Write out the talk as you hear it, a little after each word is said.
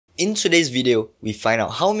In today's video, we find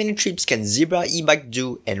out how many trips can Zebra Ebike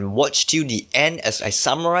do and watch till the end as I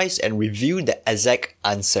summarize and review the exact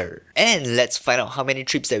answer. And let's find out how many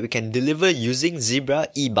trips that we can deliver using Zebra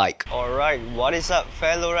Ebike. Alright, what is up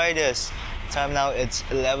fellow riders? Time now it's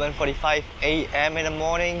 11:45 AM in the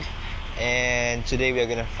morning, and today we are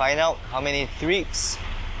gonna find out how many trips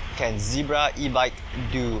can Zebra Ebike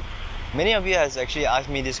do. Many of you has actually asked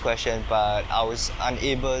me this question, but I was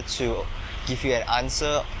unable to give you an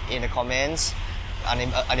answer in the comments,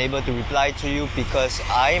 unable to reply to you because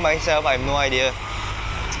I myself I have no idea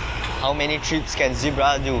how many trips can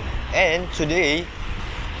Zebra do. And today,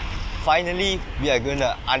 finally, we are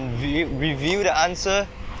gonna review the answer,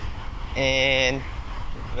 and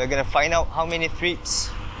we're gonna find out how many trips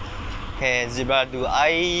can Zebra do.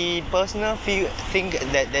 I personally think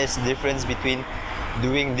that there's a difference between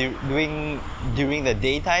doing during the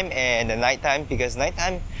daytime and the nighttime, because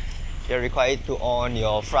nighttime you're required to on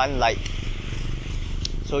your front light,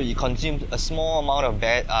 so you consume a small amount of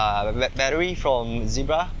battery from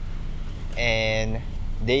Zebra, and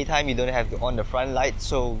daytime you don't have to on the front light.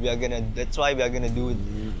 So that's why we are gonna do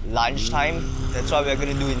lunchtime. That's why we are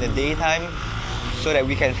gonna do in the daytime, so that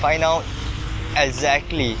we can find out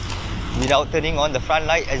exactly, without turning on the front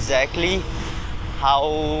light, exactly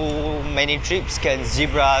how many trips can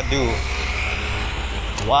Zebra do.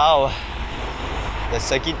 Wow, the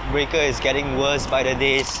circuit breaker is getting worse by the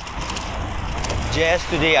days. Just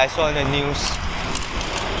today I saw in the news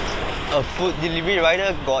a food delivery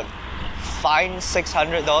rider got fined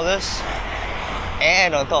 $600,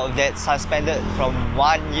 and on top of that suspended from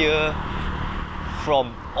 1 year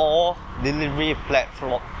from all delivery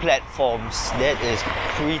platforms. That is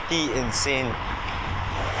pretty insane.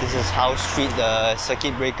 This is how strict the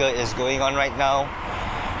circuit breaker is going on right now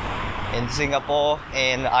in Singapore,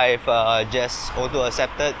 and I've just auto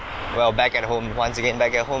accepted. Well, back at home, once again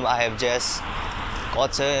back at home, I have just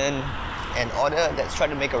gotten an order. Let's try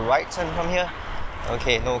to make a right turn from here.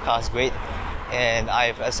 Okay, no cars, great. And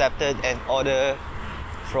I've accepted an order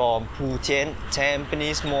from Putian,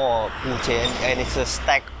 Tampines Mall, Putian, and it's a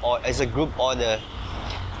it's a group order.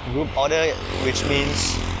 Group order, which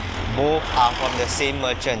means both are from the same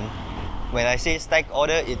merchant. When I say stack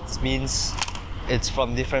order, it means it's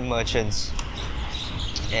from different merchants.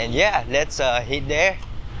 And yeah, let's head there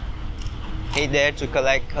to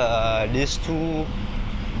collect these two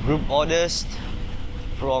group orders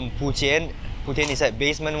from Putian. Putian is at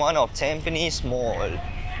basement 1 of Tampines Mall.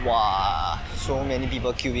 Wow, so many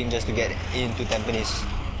people queuing just to get into Tampines.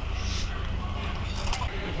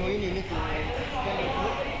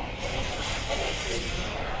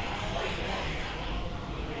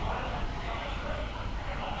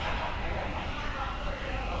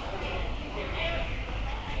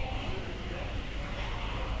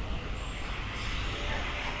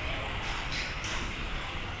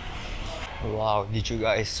 Wow, did you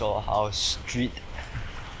guys saw how strict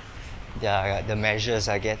the measures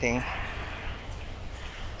are getting?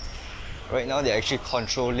 Right now they're actually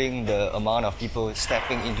controlling the amount of people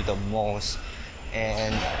stepping into the malls,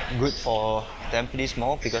 and good for Tampines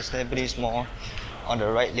Mall, because Tampines Mall on the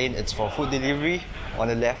right lane it's for food delivery, on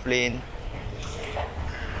the left lane,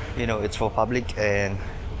 you know, it's for public, and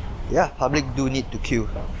yeah, public do need to queue.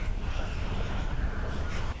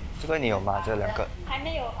 这个你有吗？这两个？还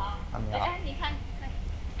没有啊。还没有啊。哎，你看，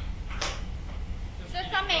这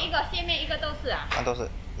上面一个，下面一个都是啊。啊，都是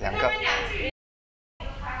两个。没有，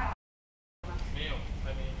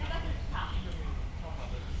还没。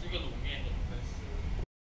是一个卤面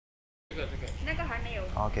的，那个还没有。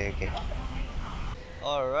Okay.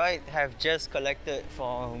 Alright, have just collected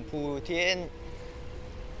from Putian,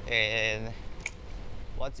 and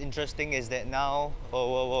what's interesting is that now,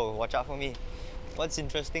 whoa, watch out for me. What's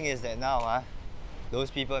interesting is that now,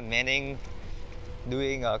 those people manning,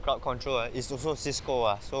 doing crowd control, is also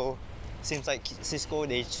Cisco. So seems like Cisco,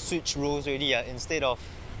 they switch roles already. Instead of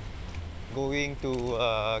going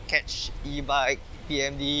to catch e-bike,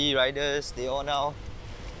 PMD riders, they all now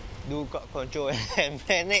do crowd control and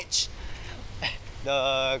manage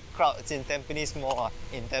the crowds in Tampines Mall,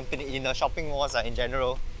 in the shopping malls in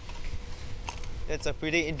general. That's a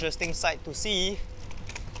pretty interesting sight to see.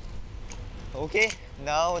 Okay,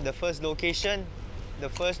 now the first location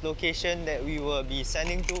that we will be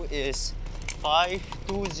sending to is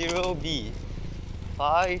 520B.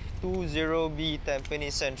 520B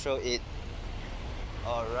Tampines Central 8.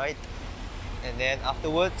 Alright, and then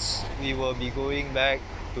afterwards we will be going back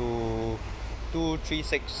to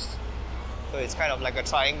 236. So it's kind of like a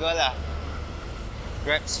triangle lah.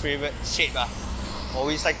 Grab's favorite shape lah.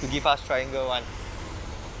 Always like to give us triangle one.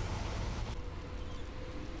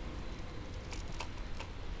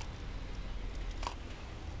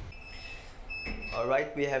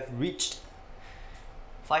 Alright, we have reached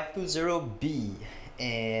 520B,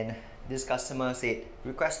 and this customer said,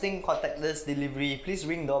 requesting contactless delivery, please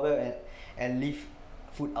ring doorbell and leave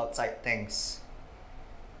food outside, thanks.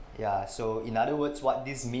 Yeah, so in other words, what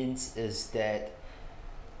this means is that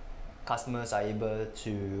customers are able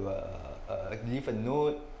to leave a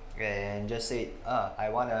note and just say, I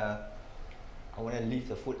wanna leave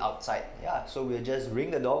the food outside. Yeah, so we'll just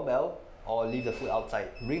ring the doorbell or leave the food outside.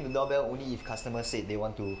 Ring the doorbell only if customers say they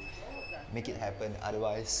want to make it happen,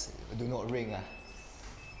 otherwise do not ring.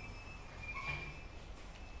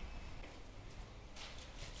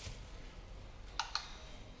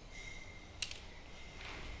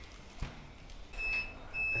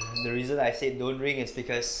 The reason I said don't ring is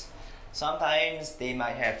because sometimes they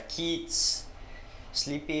might have kids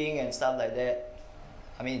sleeping and stuff like that.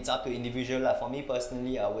 I mean, it's up to individual. For me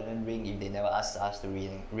personally, I wouldn't ring if they never asked us to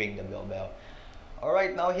ring the doorbell.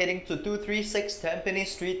 Alright, now heading to 236 Tampines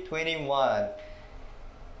Street 21.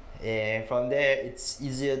 And from there, it's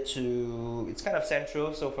easier to, it's kind of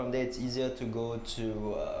central, so from there it's easier to go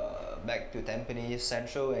to back to Tampines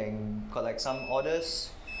Central and collect some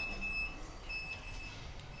orders.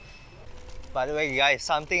 By the way guys,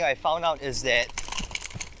 something I found out is that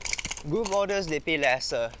group orders, they pay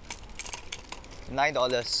lesser,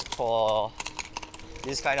 $9 for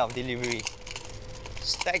this kind of delivery.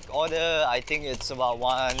 Stack order, I think it's about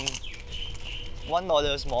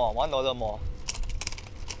 $1 more.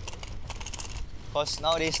 Because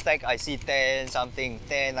nowadays stack I see 10 something,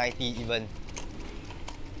 10.90 even.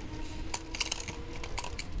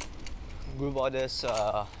 Group orders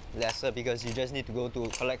lesser because you just need to go to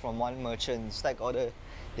collect from one merchant. Stack order,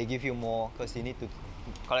 they give you more because you need to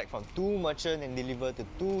collect from 2 merchants and deliver to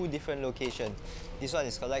 2 different locations. This one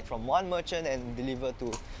is collect from 1 merchant and deliver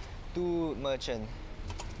to 2 merchants.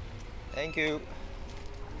 Thank you.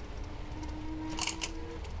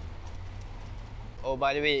 Oh,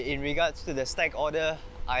 by the way, in regards to the stack order,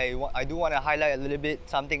 I do want to highlight a little bit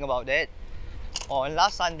something about that. On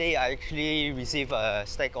last Sunday, I actually received a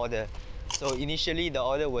stack order. So initially, the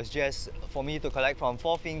order was just for me to collect from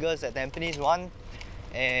Four Fingers at Tampines 1,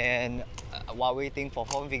 and while waiting for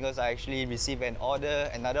Four Fingers, I actually received another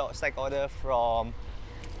stack order from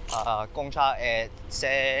Gongcha at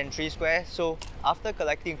Century Square. So after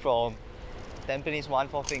collecting from Tampines 1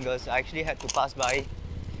 Four Fingers, I actually had to pass by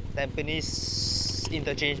Tampines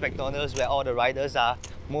Interchange McDonald's where all the riders are.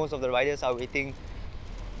 Most of the riders are waiting,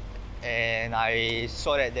 and I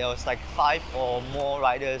saw that there was like 5 or more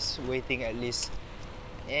riders waiting at least.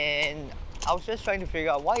 And I was just trying to figure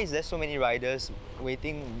out why is there so many riders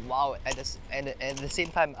waiting. Wow, at the same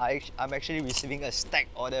time I'm actually receiving a stack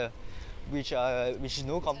order, which is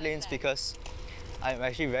no complaints because I'm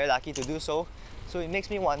actually very lucky to do so. So it makes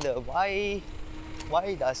me wonder why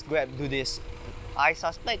does Grab do this? I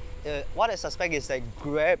suspect what I suspect is that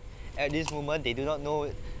Grab at this moment, they do not know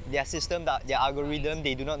their system, their algorithm,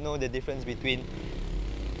 they do not know the difference between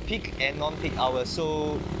peak and non-peak hours.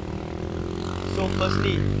 So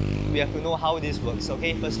firstly, we have to know how this works,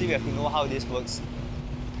 okay? Firstly, we have to know how this works,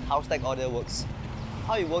 how stack order works.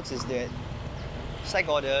 How it works is that stack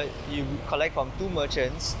order, you collect from 2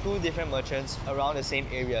 different merchants around the same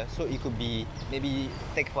area. So it could be, maybe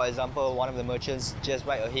take for example, one of the merchants just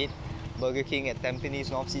right ahead, Burger King at Tampines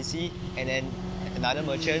North CC, and then another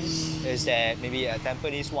merchant is that maybe at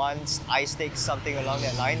Tampines 1's ice steaks, something along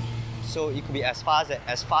that line. So it could be as far as that.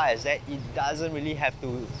 It doesn't really have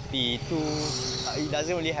to be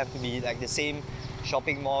like the same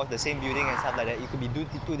shopping mall, the same building and stuff like that. It could be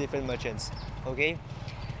 2 different merchants, okay?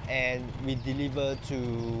 And we deliver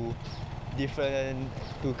to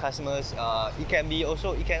customers. It can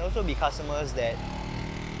also be customers that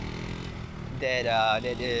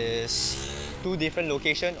is 2 different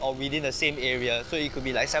locations or within the same area. So it could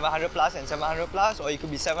be like 700 plus and 700 plus, or it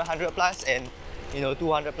could be 700 plus and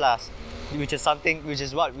 200 plus, which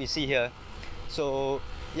is what we see here. So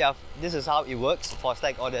yeah, this is how it works for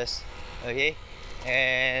stack orders, okay?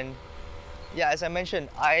 And yeah, as I mentioned,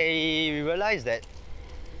 I realized that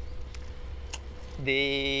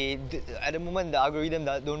at the moment the algorithm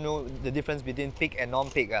don't know the difference between peak and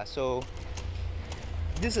non-peak. So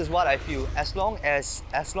this is what I feel. As long as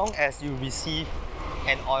you receive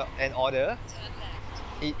an order,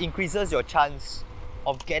 it increases your chance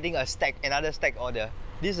of getting another stack order.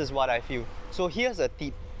 This is what I feel. So here's a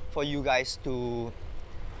tip for you guys to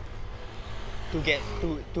get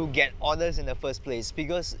orders in the first place,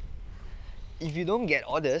 because if you don't get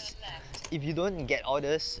orders,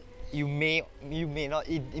 you may not,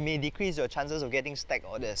 it may decrease your chances of getting stack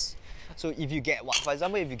orders. So if you get one, for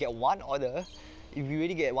example, if you get 1 order, if you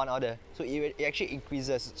really get one order, so it actually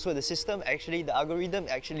increases. So the system actually, the algorithm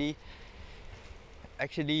actually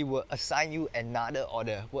will assign you another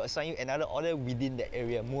order. Will assign you another order within the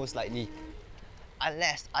area, most likely.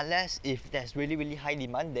 Unless if there's really high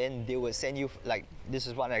demand, then they will send you, like this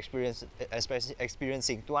is one I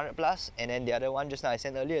experiencing 200 plus, and then the other one just now I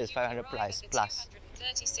sent earlier is 500 plus.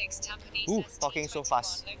 Ooh, talking so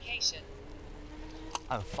fast.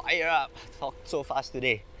 I'm fired up. Talk so fast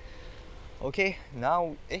today. Okay,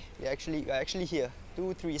 now we're actually here.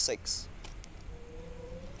 236.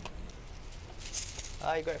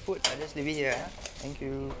 Hi, GrabFood. I just leave it here. Thank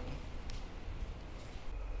you.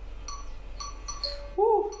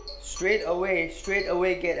 Woo! Straight away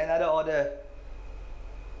get another order.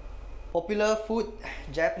 Popular food,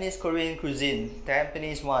 Japanese Korean cuisine.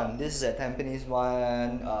 Tampines 1. This is a Tampines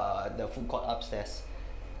 1, the food court upstairs.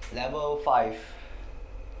 Level 5.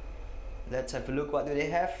 Let's have a look. What do they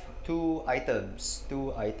have? 2 items.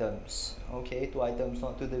 Okay, 2 items,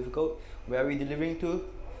 not too difficult. Where are we delivering to?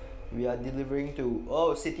 We are delivering to,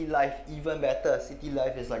 oh, City Life, even better. City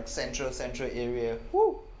Life is like central area.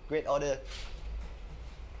 Woo! Great order.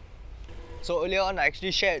 So earlier on I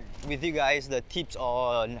actually shared with you guys the tips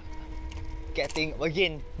on getting,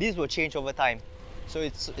 again, this will change over time. So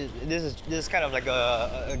this is kind of like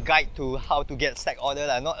a guide to how to get stack order,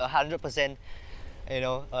 like not 100%, you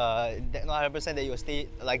know, not 100% that you'll stay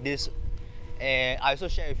like this. And I also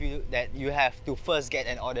share with you that you have to first get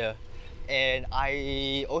an order. And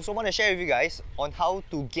I also want to share with you guys on how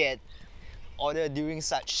to get order during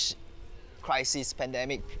such crisis,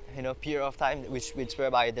 pandemic, you know, period of time, which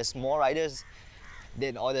whereby there's more riders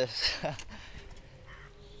than orders.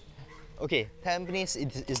 Okay, Tampines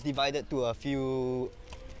is divided to a few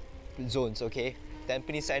zones. Okay,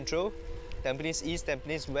 Tampines Central, Tampines East,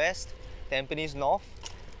 Tampines West, Tampines North,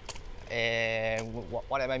 and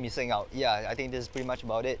what am I missing out? Yeah, I think this is pretty much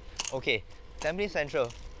about it. Okay, Tampines Central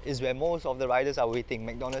is where most of the riders are waiting.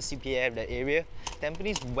 McDonald's, CPF, that area.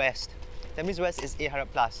 Tampines West is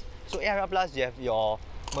 800 plus. So 800 plus, you have your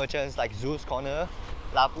merchants like Zeus Corner,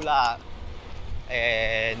 La Pula,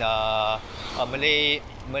 and a Malay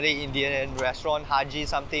Indian restaurant, Haji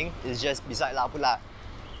something, is just beside La Pula.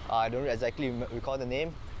 I don't exactly recall the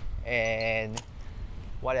name. And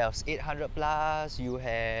what else? 800 plus, you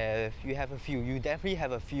have a few. You definitely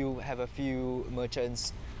have a few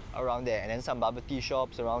merchants around there, and then some bubble tea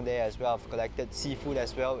shops around there as well. I've collected seafood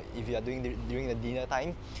as well if you are during the dinner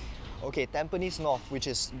time. Okay, Tampines North, which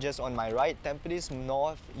is just on my right. Tampines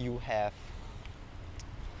North, you have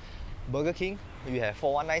Burger King, you have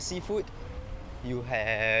 419 Seafood, you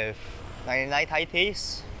have 99 Thai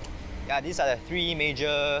Taste. Yeah, these are the 3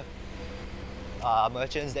 major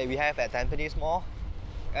merchants that we have at Tampines Mall.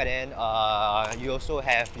 And then you also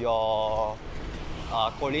have your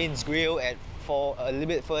Colin's Grill a little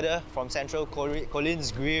bit further from Central.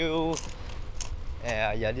 Colin's Grill.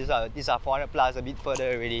 Yeah, these are 400 plus, a bit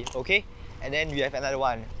further already. Okay, and then we have another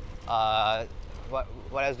one.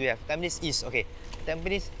 What else do we have? Tampines East. Okay,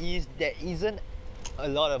 Tampines East, there isn't a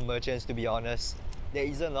lot of merchants, to be honest. There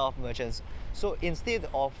isn't a lot of merchants. So instead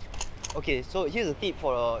of, okay, so here's a tip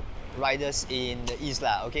for riders in the East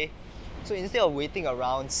lah. Okay, so instead of waiting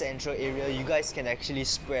around Central area, you guys can actually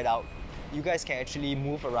spread out. You guys can actually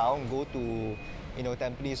move around, go to, you know,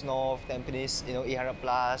 Tampines North, Tampines, you know, 800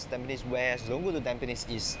 plus, Tampines West. Don't go to Tampines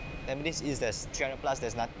East. Tampines East, there's 300 plus,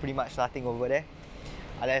 there's pretty much nothing over there,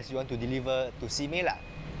 unless you want to deliver to Simei lah.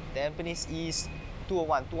 Tampines East,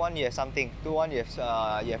 201 you have something, 201 you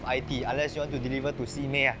have IT, unless you want to deliver to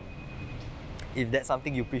Simei, if that's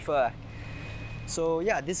something you prefer. So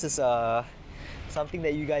yeah, this is something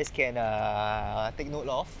that you guys can take note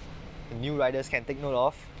of. The new riders can take note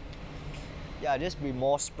of. Yeah, just be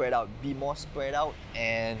more spread out.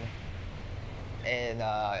 And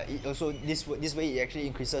it also this way it actually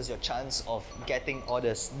increases your chance of getting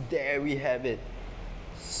orders. There we have it.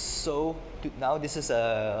 So now this is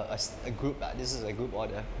a group. This is a group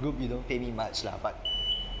order. Group, you don't pay me much lah, but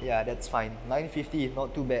yeah, that's fine. 950,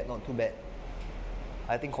 not too bad.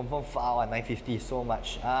 I think confirm far 950, so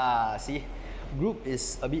much. See, group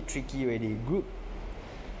is a bit tricky already.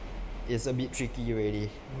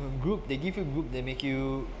 Group, they give you group, they make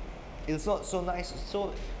you, it's not so nice.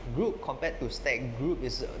 So group compared to stack, group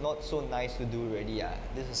is not so nice to do already.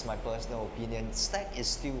 This is my personal opinion. Stack is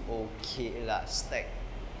still okay lah. Stack.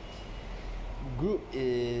 Group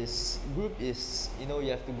is, you know, you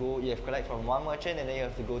have to collect from one merchant and then you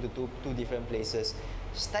have to go to two different places.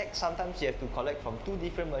 Stack, sometimes you have to collect from 2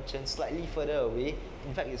 different merchants slightly further away.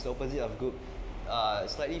 In fact, it's the opposite of group.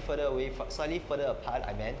 Slightly further apart,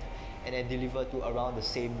 I meant, and then deliver to around the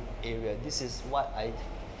same area. This is what I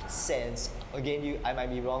sense Again, I might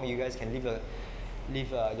be wrong. You guys can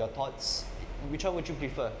leave your thoughts. Which one would you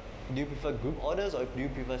prefer? Do you prefer group orders or do you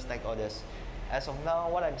prefer stack orders? As of now,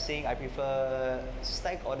 what I'm saying, I prefer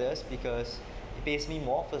stack orders because it pays me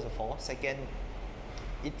more, first of all. Second,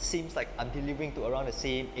 it seems like I'm delivering to around the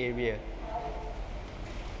same area.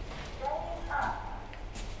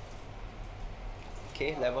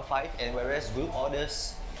 Okay, level 5. And whereas group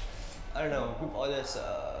orders, I don't know, group orders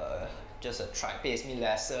just pays me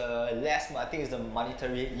less. I think it's the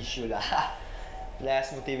monetary issue lah.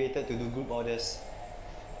 Less motivated to do group orders.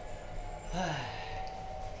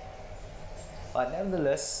 But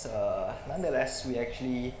nonetheless, we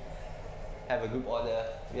actually have a group order.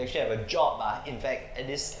 We actually have a job. In fact, at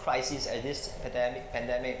this crisis, at this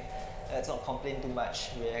pandemic, let's not complain too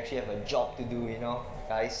much. We actually have a job to do, you know,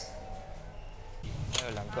 guys.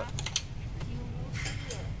 Okay.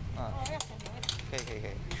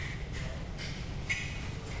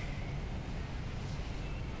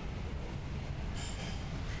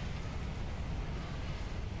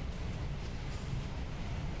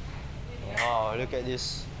 Oh, look at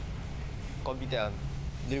this computer.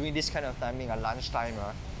 During this kind of timing, at lunchtime,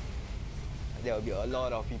 there will be a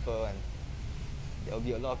lot of people and there will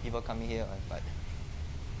be a lot of people coming here. But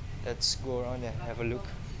let's go around and have a look.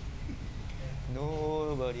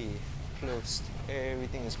 Nobody. Closed.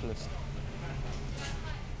 Everything is closed.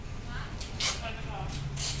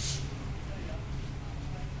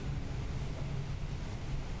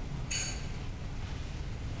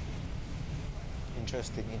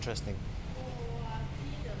 Interesting.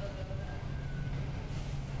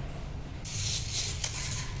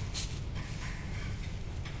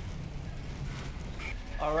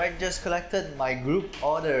 Alright, just collected my group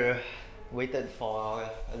order. Waited for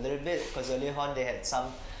a little bit because earlier on they had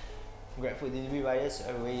some GrabFood delivery riders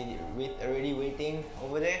already waiting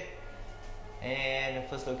over there. And the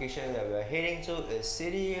first location that we're heading to is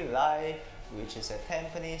City Life, which is at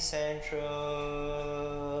Tampines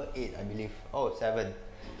Central 8, I believe. Oh, 7.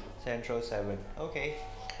 Central 7. Okay.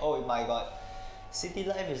 Oh my god. City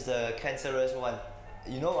Life is the cancerous one.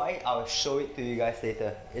 You know why? I'll show it to you guys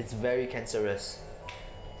later. It's very cancerous.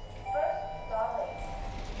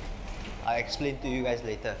 I'll explain to you guys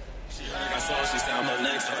later. She said I'm up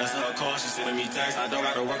next, so that's her call. She sending me text. I don't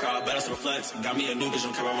gotta work out, better some flex. Got me a new bitch,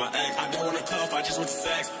 don't care about my ex. I don't wanna cuff, I just want the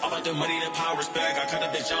sex. All about the money, the power, respect. I cut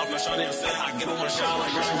that bitch off, my shorty upset. I give her one shot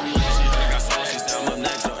like Russian roulette. She heard I got sauce, she said I'm up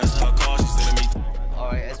next, so that's her call. She sending me.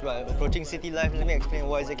 Alright, as we're approaching City Life, let me explain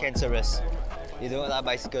why is it cancerous. They don't allow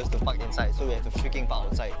bicycles to park inside, so we have to freaking park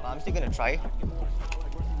outside. But I'm still gonna try.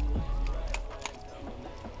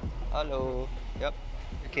 Hello. Yep.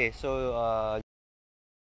 Okay, so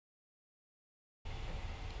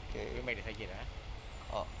okay.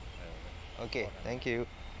 Oh. Okay, thank you.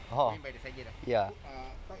 Oh. Yeah.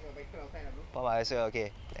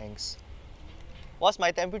 Okay, thanks. What's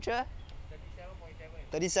my temperature?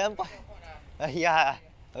 37. Yeah.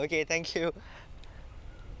 Okay, thank you.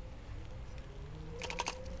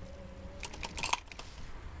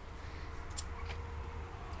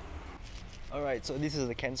 Alright, so this is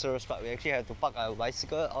the cancerous part. We actually have to park our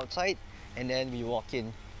bicycle outside and then we walk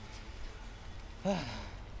in.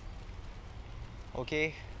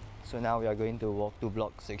 Okay, so now we are going to walk to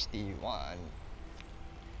block 61.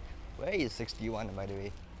 Where is 61, by the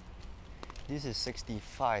way? This is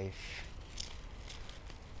 65.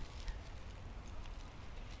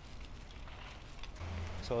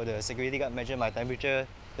 So the security guard measured my temperature,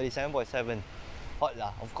 37.7. Hot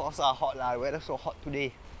lah, of course hot lah. Weather so hot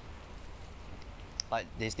today. But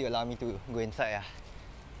they still allow me to go inside.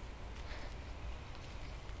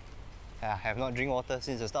 I have not drink water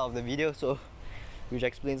since the start of the video, so which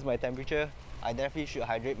explains my temperature. I definitely should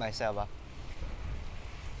hydrate myself.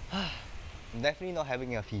 I'm definitely not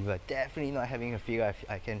having a fever. Definitely not having a fever.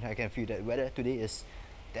 I can feel that weather today is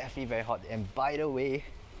definitely very hot. And by the way,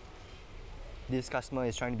 this customer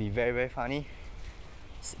is trying to be very funny.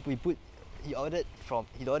 He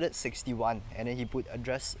ordered 61 and then he put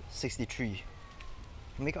address 63.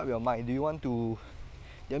 Make up your mind. Do you want me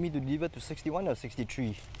to deliver to 61 or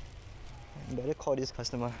 63? Better call this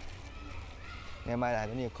customer. Never mind, I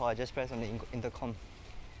don't need to call. I just press on the intercom.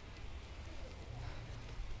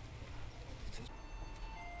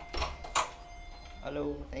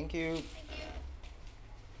 Hello, thank you.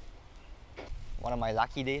 One of my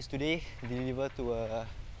lucky days today, deliver to a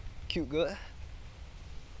cute girl.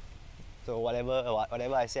 So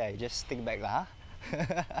whatever I say, I just stick back lah.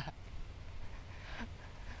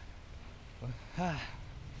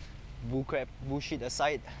 Bullshit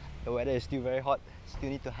aside, the weather is still very hot. Still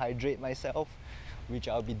need to hydrate myself, which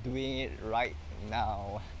I'll be doing it right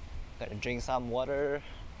now. Gotta drink some water.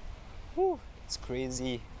 Whew, it's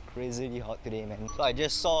crazily hot today, man. So I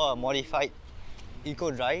just saw a modified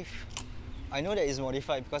Eco Drive. I know that it's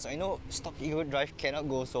modified because I know stock Eco Drive cannot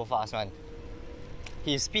go so fast, man.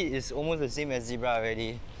 His speed is almost the same as Zebra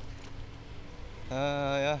already.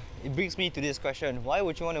 Yeah. It brings me to this question. Why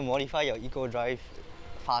would you want to modify your Eco Drive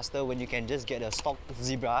faster when you can just get a stock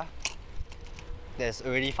Zebra that's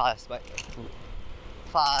already fast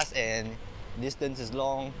and distance is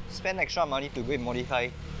long? Spend extra money to go and modify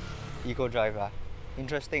Eco Drive.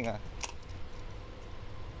 Interesting.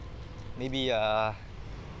 Maybe to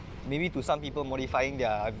some people modifying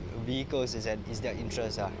their vehicles is their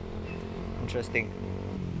interest. Interesting.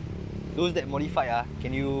 Those that modify,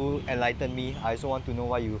 can you enlighten me? I also want to know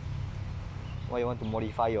why you want to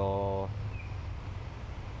modify your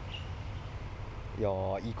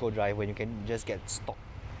Eco Drive when you can just get stock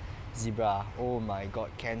Zebra. Oh my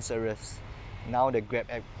god, cancerous. Now the Grab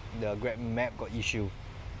app, the Grab map got issue.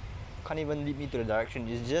 Can't even lead me to the direction.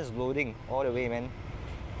 It's just loading all the way, man.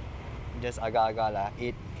 Just agak-agak lah.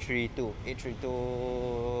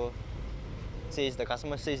 832 says the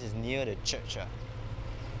customer says it's near the church.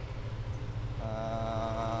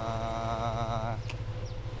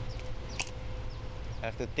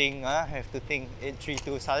 Have to think.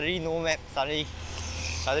 832. Suddenly no map.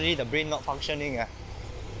 Suddenly the brain not functioning.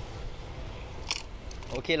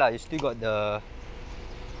 Okay lah. You still got the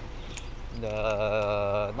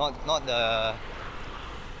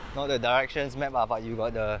not the directions map, but you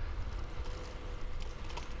got the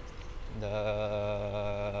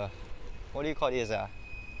what do you call this?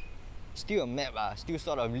 Still a map. Still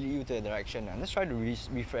sort of lead you to the direction. Let's try to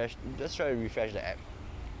refresh. Let's try to refresh the app.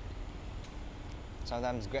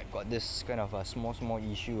 Sometimes Grab got this kind of a small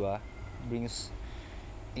issue. Brings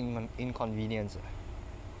inconvenience.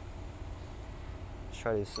 Let's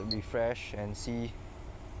try to refresh and see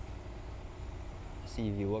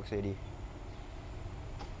if it works already.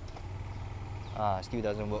 Still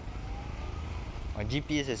doesn't work. My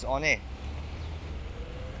GPS is on it.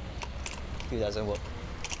 Still doesn't work.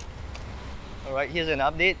 Alright, here's an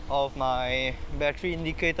update of my battery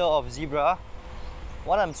indicator of Zebra.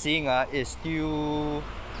 What I'm seeing is still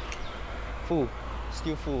full.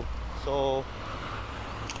 So,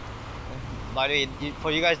 by the way,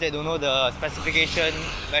 for you guys that don't know, the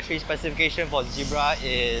battery specification for Zebra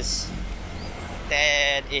is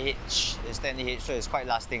 10AH. It's 10AH, so it's quite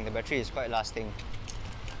lasting. The battery is quite lasting.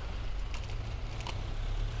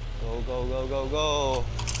 Go.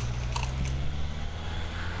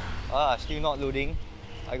 Still not loading.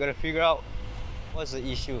 I gotta figure out what's the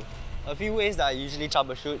issue. A few ways that I usually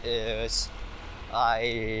troubleshoot is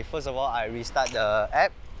first of all I restart the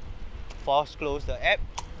app, force close the app,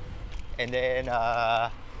 and then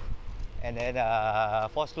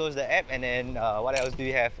force close the app, and then what else do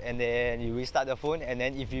you have? And then you restart the phone, and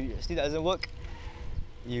then if it still doesn't work,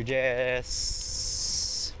 you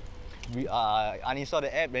just uninstall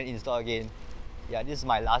the app, then install again. Yeah, this is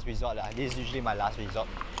my last resort. This is usually my last resort.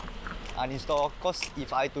 Uninstall, because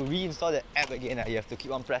if I had to reinstall the app again, you have to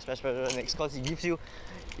keep on press next, because it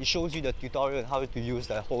shows you the tutorial how to use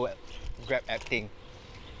the whole Grab app thing.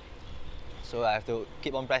 So I have to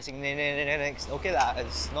keep on pressing next. Okay lah,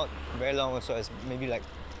 it's not very long, so it's maybe like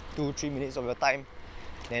 2-3 minutes of your time.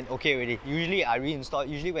 Then okay already. Usually I reinstall.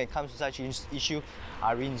 Usually when it comes to such issue,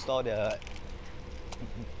 I reinstall the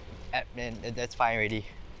app, and that's fine already.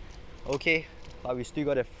 Okay. But we still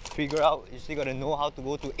gotta figure out, you still gotta know how to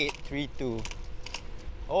go to 832.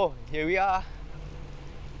 Oh, here we are.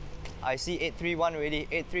 I see 831 already.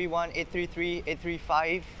 831, 833,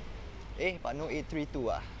 835. But no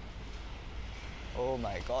 832. Oh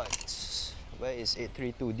my god. Where is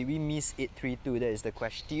 832? Did we miss 832? That is the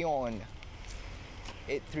question.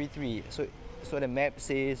 833. So the map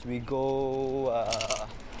says we go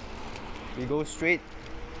straight.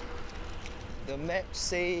 The map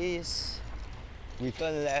says we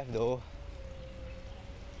turn left though.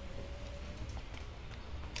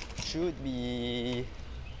 Should be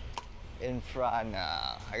in front.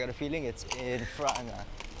 I got a feeling it's in front.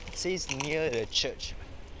 It says near the church.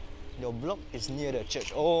 Your block is near the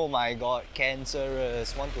church. Oh my god,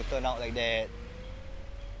 cancerous. Want to turn out like that.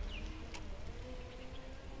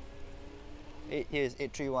 Here is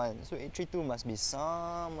 831. So 832 must be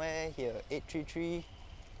somewhere here. 833.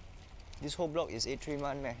 This whole block is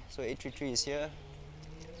 831, man. So 833 is here.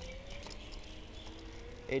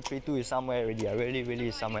 832 is somewhere already. Really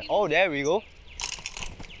is somewhere. Oh, there we go.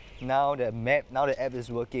 Now the app is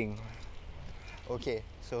working. Okay,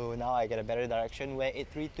 so now I get a better direction where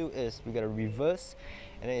 832 is. We gotta reverse,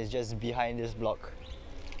 and then it's just behind this block.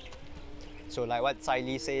 So like what Sai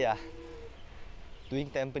Lee say, doing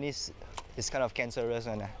Tampines is kind of cancerous,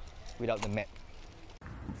 without the map.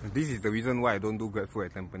 This is the reason why I don't do GrabFood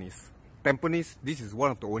at Tampines. Tampines, this is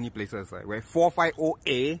one of the only places where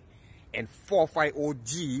 450A and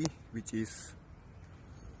 450G, which is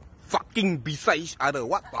fucking beside each other.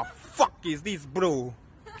 What the fuck is this, bro?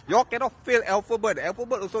 Y'all cannot fail alphabet.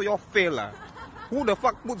 Alphabet also y'all fail lah. Who the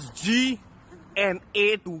fuck puts G and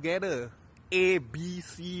A together? A, B,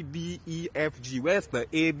 C, D, E, F, G. Where's the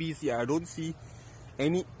A, B, C? I don't see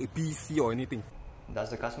any B, C or anything. Does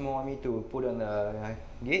the customer want me to put on the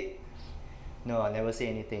gate? No, I never say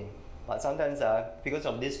anything. But sometimes, because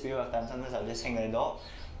of this period of time, sometimes I'll just hang on the door,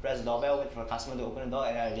 press the doorbell, wait for the customer to open the door,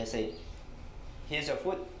 and I'll just say, here's your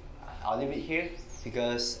food, I'll leave it here,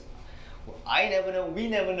 because I never know, we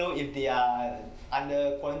never know if they are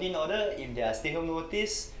under quarantine order, if they are stay home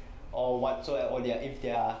notice, or whatsoever, or if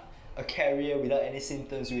they are a carrier without any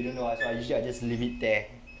symptoms, we don't know, so I just leave it there.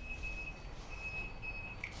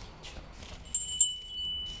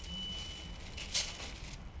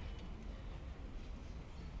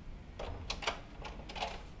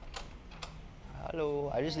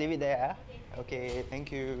 Hello, I just leave it there. Okay,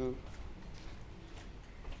 thank you.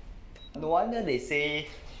 No wonder they say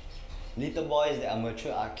little boys that are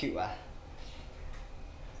mature are cute.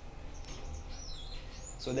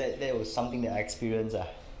 So that was something that I experienced.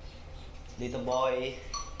 Little boy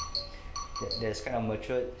that's kind of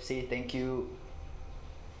matured, say thank you,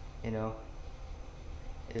 you know,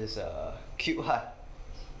 is cute. Now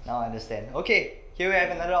I understand. Okay, here we have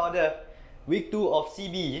another order. Week 2 of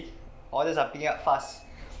CB. Orders are picking up fast.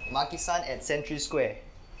 Maki-san at Century Square.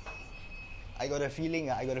 I got a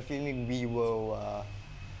feeling we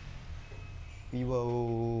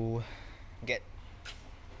will get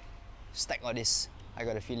stacked on this. I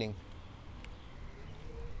got a feeling.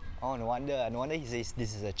 Oh, no wonder he says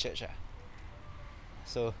this is a church.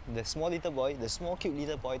 So the small cute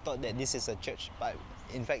little boy thought that this is a church, but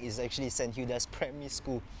in fact it's actually St. Hilda's Primary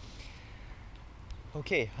School.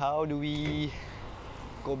 Okay, how do we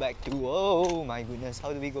go back to, oh my goodness,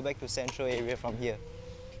 how do we go back to Central area from here?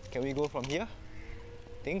 Can we go from here?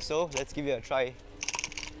 Think so, let's give it a try.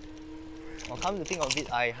 Well, come to think of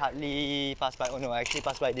it, I hardly passed by, oh no, I actually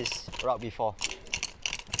passed by this route before.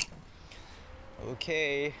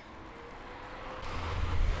 Okay.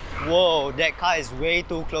 Whoa, that car is way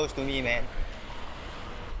too close to me, man.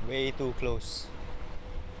 Way too close.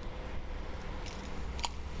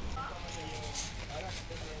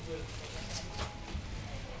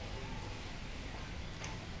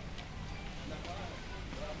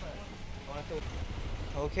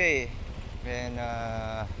 Okay, and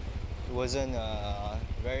it wasn't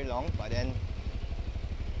very long, but then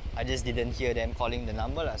I just didn't hear them calling the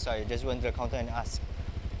number, so I just went to the counter and asked,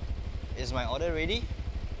 is my order ready?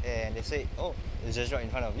 And they said, oh, it's just right in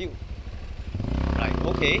front of you. I'm like,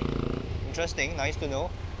 okay, interesting, nice to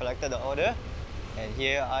know. Collected the order, and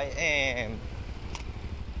here I am.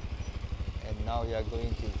 And now we are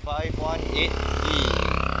going to 518B.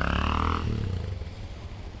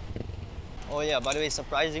 Oh yeah, by the way,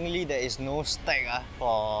 surprisingly there is no stack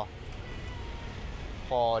for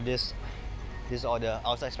this order. I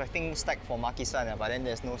was expecting stack for Maki-san, but then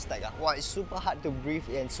there's no stack. Wow, it's super hard to breathe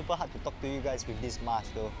and super hard to talk to you guys with this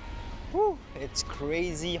mask though. Whew, it's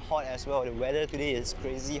crazy hot as well. The weather today is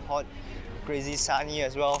crazy hot, crazy sunny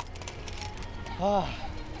as well. Oh,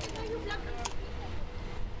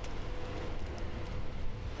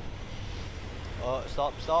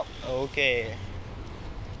 stop. Okay.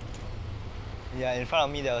 Yeah, in front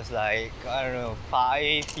of me there was like, I don't know,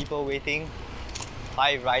 5 people waiting,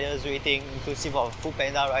 5 riders waiting, inclusive of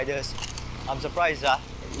foodpanda riders. I'm surprised,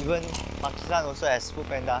 even Pakistan also has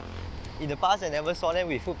foodpanda. In the past I never saw them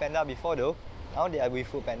with foodpanda before though. Now they are with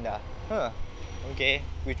foodpanda. Okay,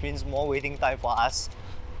 which means more waiting time for us.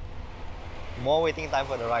 More waiting time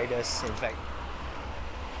for the riders, in fact.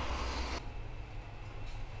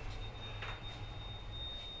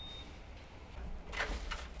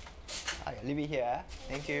 Leave it here.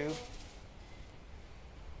 Thank you.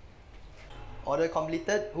 Order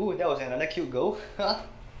completed. Ooh, that was another cute girl.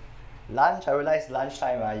 Lunch. I realized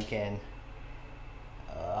lunchtime you can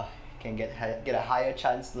get a higher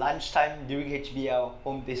chance. Lunchtime during HBL,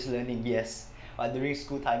 home-based learning, yes. But during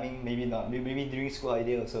school timing, maybe not. Maybe during school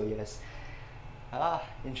holiday also, yes.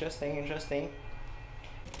 Interesting.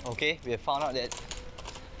 Okay, we have found out that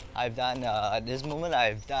I've done, at this moment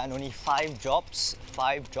I've done only 5 jobs.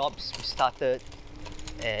 5 jobs. We started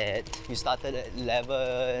at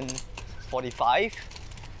 11:45.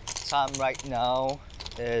 Time right now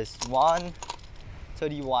is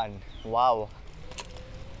 1:31. Wow.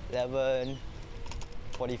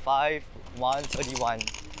 11:45, 1:31.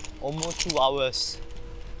 Almost 2 hours.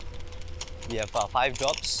 We have 5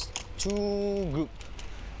 jobs, two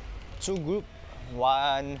group,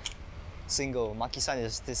 one single. Maki-san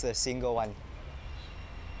is this a single one.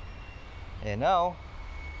 And now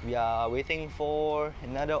we are waiting for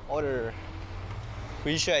another order.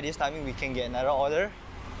 Pretty sure at this timing we can get another order.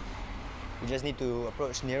 We just need to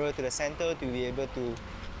approach nearer to the center to be able to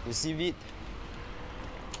receive it.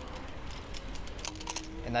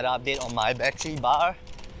 Another update on my battery bar.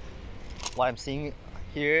 What I'm seeing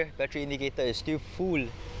here, battery indicator is still full.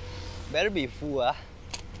 Better be full, ah.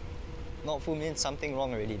 Not full means something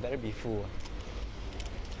wrong already. Better be full.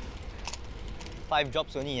 5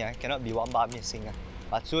 drops only, cannot be 1 bar missing.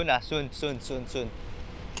 But soon, soon.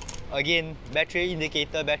 Again, battery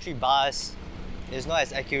indicator, battery bars is not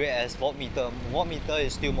as accurate as voltmeter. Voltmeter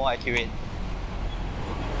is still more accurate.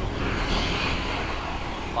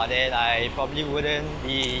 But then I probably wouldn't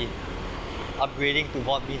be upgrading to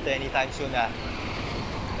voltmeter anytime soon.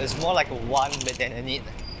 It's more like a want than a need.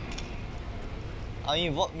 I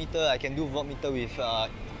mean, voltmeter, I can do voltmeter with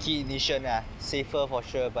key ignition, safer for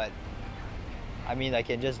sure, but I mean, I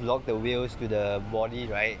can just lock the wheels to the body,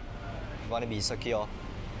 right? You want to be secure.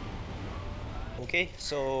 Okay,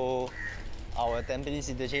 so our Tampines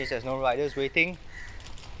interchange, there's no riders waiting.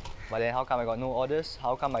 But then how come I got no orders?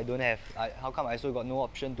 How come I don't have, how come I also got no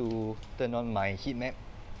option to turn on my heat map?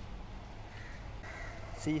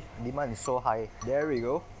 See, demand is so high. There we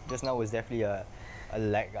go. Just now was definitely a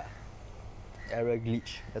lag, error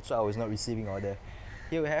glitch. That's why I was not receiving order.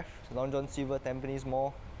 Here we have Long John Silver Tampines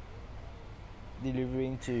Mall,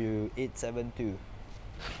 delivering to 872.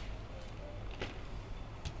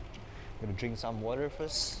 Gonna drink some water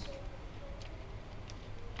first.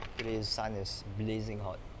 Today's sun is blazing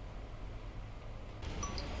hot.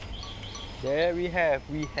 There we have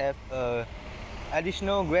a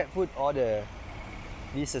additional GrabFood order.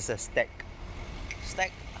 This is a stack.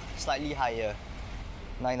 Stack slightly higher,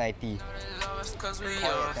 990.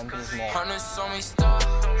 Tampines Mall.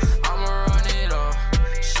 I'ma run it up.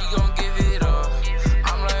 She gon' give it up.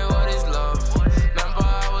 I'm like, what is love? Remember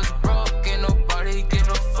I was broke, ain't nobody give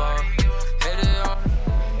a fuck.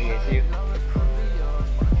 Okay, see you.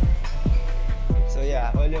 So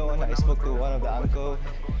yeah, earlier on I spoke to one of the uncle,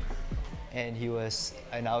 and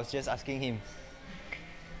I was just asking him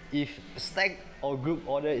if stack or group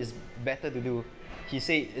order is better to do. He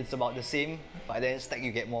said it's about the same, but then stack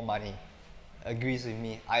you get more money. Agrees with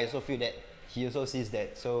me. I also feel that. He also sees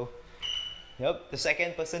that. So, yep, the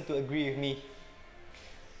second person to agree with me.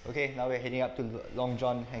 Okay, now we're heading up to Long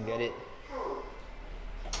John and get it.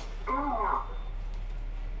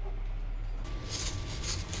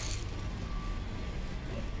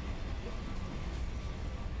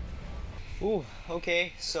 Ooh,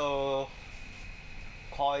 okay, so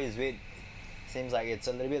Koi is wait. Seems like it's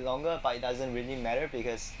a little bit longer, but it doesn't really matter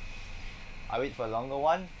because I wait for a longer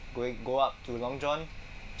one. Go up to Long John,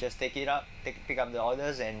 just pick up the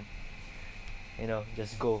orders, and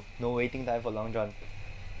just go. No waiting time for Long John.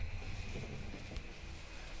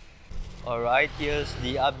 Alright, here's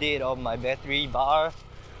the update of my battery bar,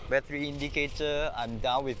 battery indicator. I'm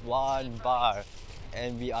down with 1 bar,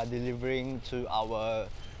 and we are delivering to our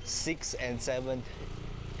 6th and 7th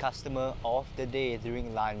customer of the day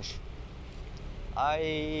during lunch.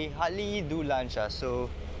 I hardly do lunch, so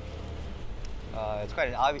it's quite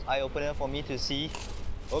an eye-opener for me to see.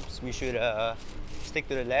 Oops, we should stick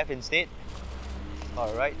to the left instead.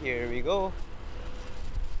 Alright, here we go.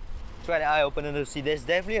 It's quite an eye-opener to see. There's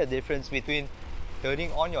definitely a difference between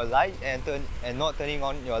turning on your light and not turning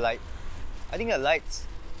on your light. I think the lights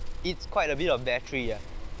eats quite a bit of battery.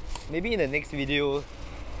 Maybe in the next video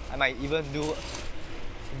I might even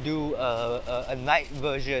do a night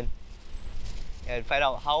version and find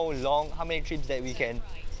out how many trips that we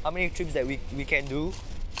can do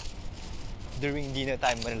during dinner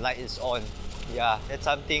time when the light is on. Yeah, that's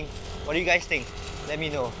something. What do you guys think? Let me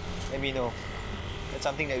know. That's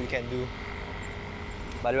something that we can do.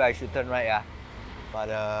 By the way, I should turn right, but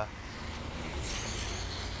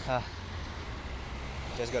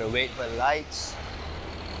just gotta wait for the lights,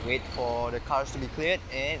 wait for the cars to be cleared,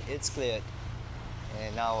 and it's cleared.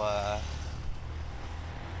 And now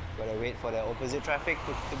gotta wait for the opposite traffic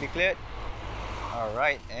to be cleared.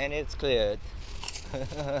 Alright, and it's cleared.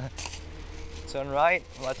 Turn right.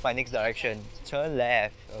 What's my next direction? Turn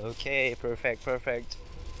left. Okay, perfect.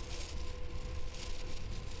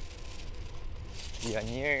 We are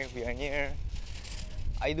near.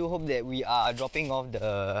 I do hope that we are dropping off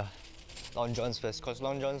the Long John's first, because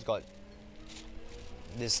Long John's got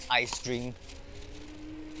this ice drink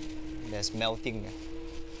that's melting.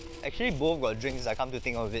 Actually, both got drinks, I come to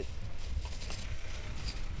think of it.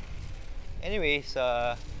 Anyways,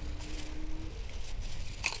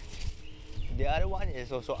 The other one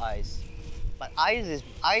is also ice. But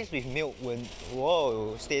ice with milk when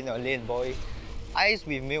whoa, stay in your lane, boy. Ice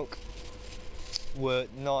with milk would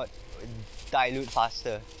not dilute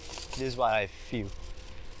faster. This is what I feel.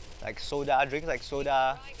 Like soda, drinks like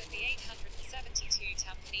soda. Arrive at the 872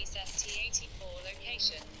 Tampines ST84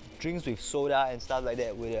 location. Drinks with soda and stuff like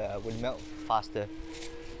that would melt faster.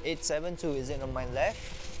 872 is it on my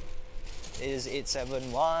left? It is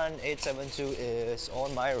 871. 872 is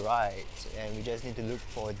on my right, and we just need to look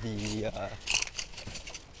for the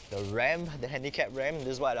ramp, the handicap ramp. This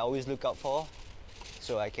is what I always look out for,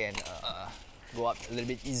 so I can go up a little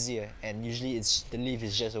bit easier. And usually the lift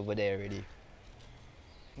is just over there already.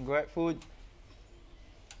 GrabFood.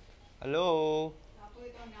 Hello.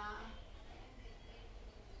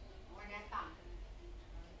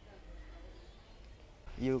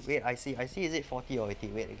 You wait. I see. Is it 40 or 80?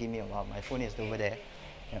 Wait, give me a while. My phone is over there.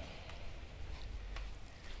 Yeah.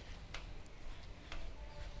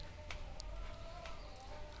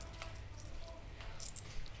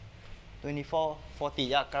 $24, $40.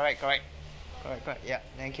 Yeah, correct. Yeah,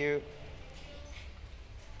 thank you.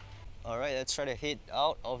 Alright, let's try to head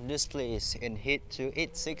out of this place and head to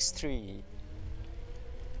 863.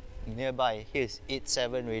 Nearby, here's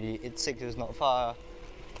 87 already. 86 is not far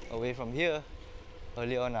away from here.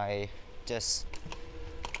 Early on, I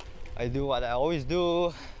do what I always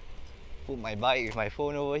do. Put my bike with my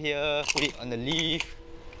phone over here, put it on the leaf,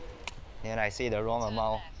 and I say the wrong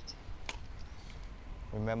amount.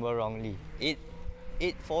 Remember wrongly.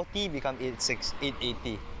 840 become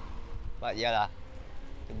 880. But yeah lah,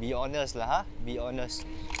 be honest lah, huh? Be honest.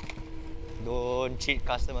 Don't cheat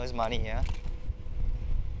customers' money, yeah.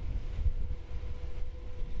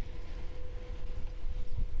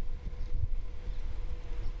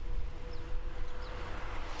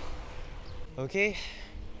 Okay,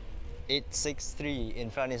 863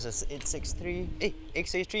 in front is 863. Hey,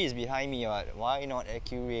 863 is behind me. Why not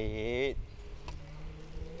accurate?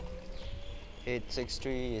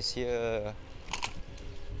 863 is here.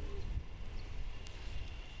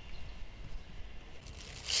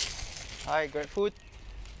 Hi, GrabFood.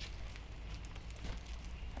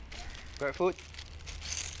 GrabFood.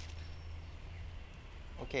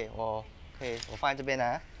 Okay, 我放在这边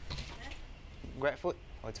啊。GrabFood，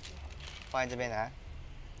 我放在这边啊。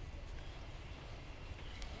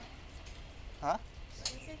Huh?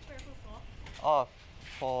 What you say GrabFood for? Oh,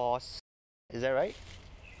 for is that right?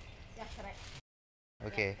 Yeah, correct.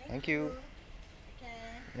 Okay, thank you. Okay.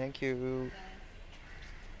 Thank you.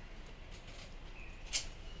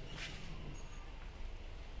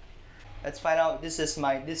 Let's find out. This is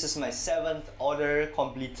my 7th order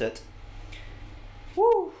completed.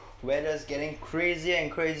 Woo! Weather's getting crazier and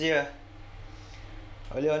crazier.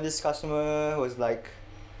 Earlier on, this customer was like,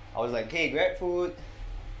 I was like, hey, GrabFood.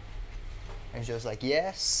 And she was like,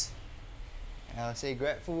 yes. And I'll say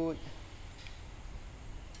GrabFood.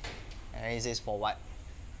 And he says, for what?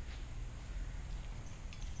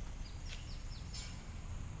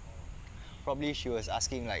 Probably she was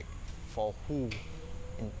asking like, for who?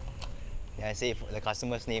 And I say the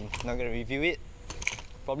customer's name. Not gonna review it.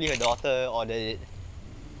 Probably her daughter ordered it.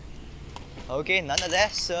 Okay,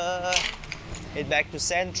 nonetheless, head back to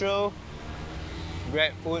Central.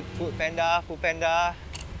 GrabFood, Food Panda,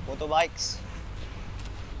 motorbikes.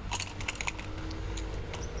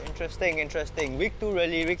 Interesting. Week 2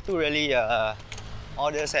 really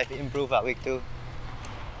orders have improved. Week 2.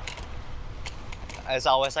 As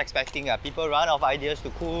I was expecting, people run out of ideas to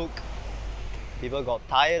cook. People got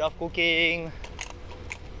tired of cooking.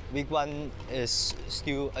 Week 1 is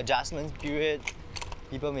still adjustment period.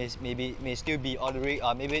 People may still be ordering,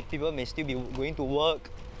 maybe people may still be going to work,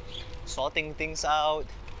 sorting things out,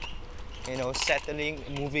 settling,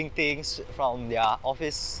 moving things from their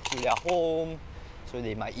office to their home, so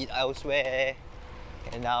they might eat elsewhere.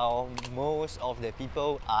 And now most of the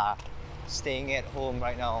people are staying at home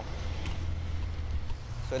right now.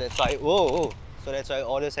 So that's why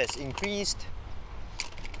orders has increased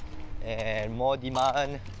and more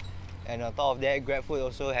demand. And on top of that, GrabFood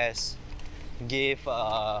also has gave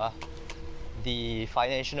the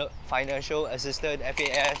financial assistance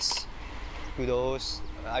FAS to those.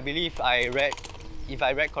 I believe if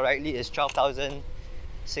I read correctly, it's 12,000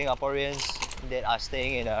 Singaporeans that are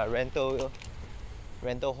staying in a rental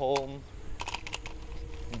home.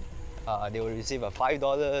 They will receive a $5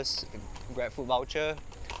 GrabFood voucher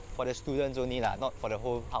for the students only lah, not for the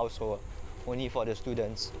whole household, only for the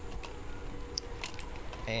students.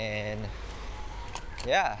 And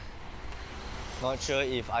yeah, not sure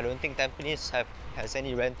if, I don't think Tampines has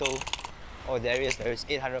any rental. Oh, there is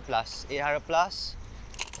 800 plus.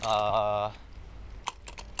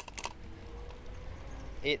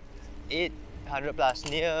 800 plus,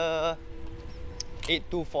 near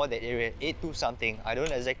 824, that area, 82 something. I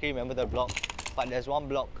don't exactly remember the block, but there's one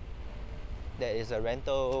block that is a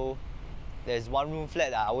rental. There's one room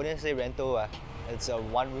flat. I wouldn't say rental. It's a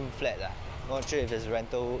one room flat. Not sure if it's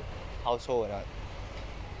rental household or not.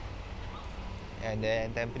 And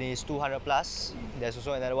then Tampines 200 plus. There's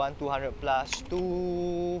also another one 200 plus.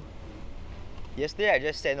 Yesterday I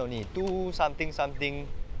just sent only 2 something something.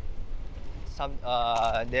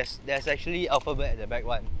 There's actually alphabet at the back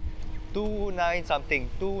one. 29 something,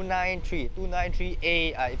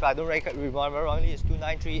 293A. If I don't remember wrongly, it's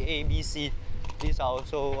 293A, B, C. These are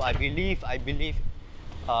also, I believe,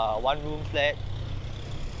 one room flat.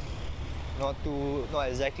 Not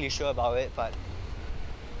exactly sure about it, but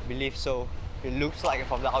I believe so. It looks like,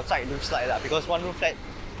 from the outside, it looks like that, because one room flat,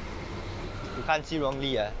 you can't see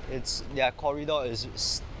wrongly. It's their corridor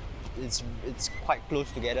is it's quite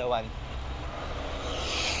close together one.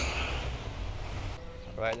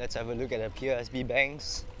 Alright, let's have a look at the POSB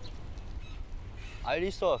banks. I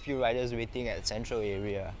already saw a few riders waiting at Central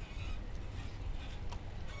area.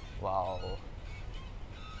 Wow.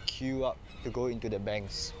 Queue up to go into the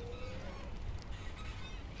banks.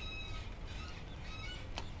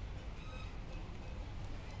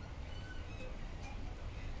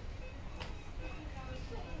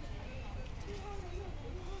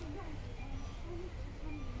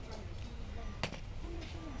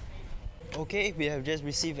 Okay, we have just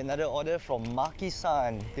received another order from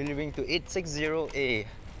Maki-san, delivering to 860A.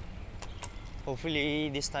 Hopefully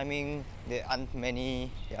this timing there are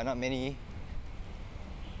not many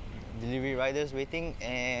delivery riders waiting.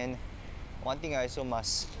 And one thing I also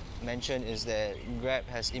must mention is that Grab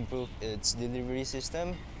has improved its delivery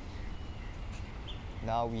system.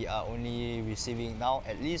 Now we are only receiving,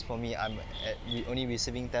 at least for me, I'm only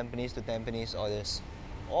receiving Tampines to Tampines orders.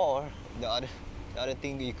 Or the other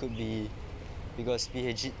thing it could be because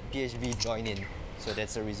PHB joined in, so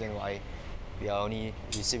that's the reason why we are only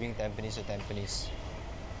receiving Tampines to Tampines.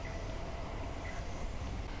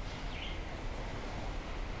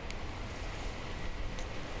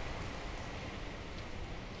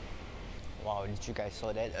 Wow, did you guys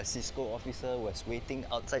saw that? A Cisco officer was waiting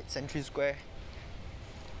outside Century Square,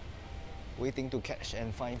 waiting to catch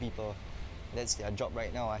and find people. That's their job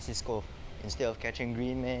right now at Cisco. Instead of catching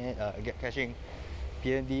catching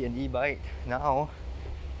PND and e-bike, now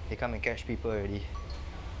they come and catch people already.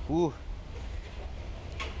 Ooh.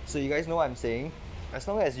 So you guys know what I'm saying? As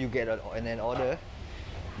long as you get an order,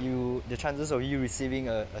 the chances of you receiving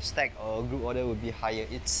a stack or a group order would be higher.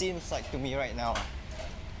 It seems like to me right now.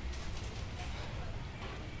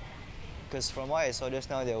 Because from what I saw just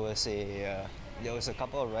now, there was a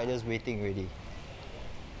couple of riders waiting already.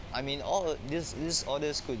 I mean, all these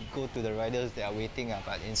orders could go to the riders that are waiting,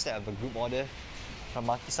 but instead of a group order from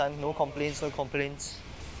Maki-san, no complaints.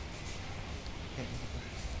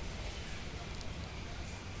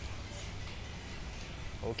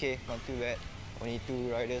 Okay, not too bad. Only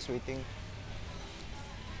 2 riders waiting.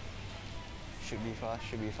 Should be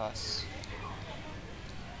fast.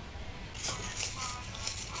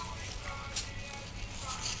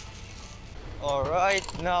 Alright,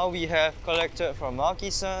 now we have collected from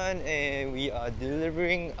Maki-san and we are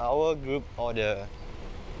delivering our group order.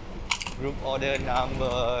 Group order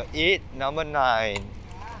number 9.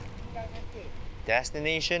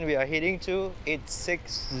 Destination we are heading to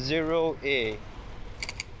 860A.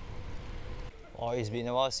 Oh, it's been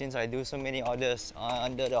a while since I do so many orders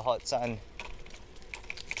under the hot sun.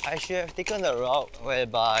 I should have taken the route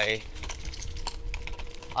whereby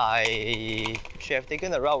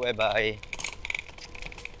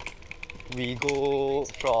we go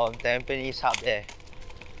from Tampines Hub there.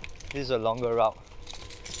 This is a longer route.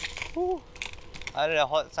 Whew. Under the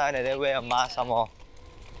hot sun and then wear a mask some more.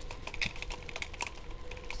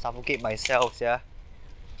 Suffocate myself, yeah.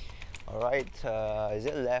 Alright, is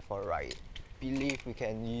it left or right? Believe we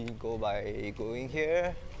can go by going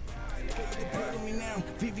here.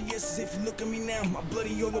 VVS if you look at me now. My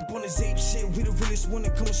bloody all up on this ape shit. We the realest one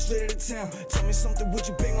that coming straight out of town. Tell me something, would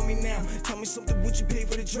you bang on me now? Tell me something, would you pay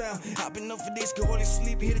for the drown? I've been up for days, could hardly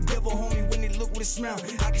sleep. Hear the devil, homie, when they look with a smile.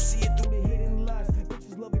 I can see it through the hate and the lies.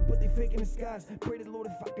 Bitches love it, but they fake in the skies. Pray to the Lord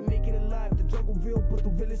if I can make it alive. The jungle real, but the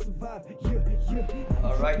realest survive. Yeah.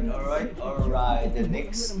 Alright. The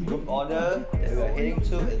next group order that we are heading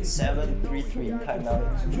to is 733. Time now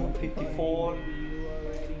it's 2:54.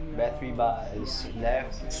 Battery bar is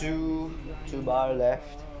left, 2 bar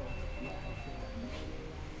left.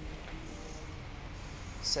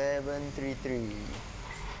 733.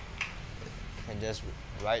 And just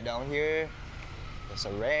right down here, there's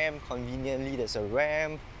a ramp. Conveniently, there's a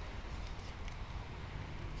ramp.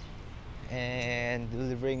 and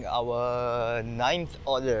delivering our ninth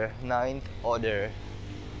order.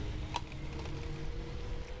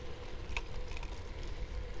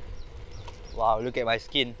 Wow, look at my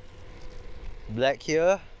skin. Black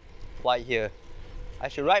here, white here. I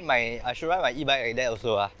should ride my e-bike like that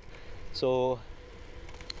also. So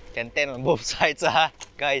can tan on both sides.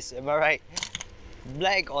 Guys, am I right?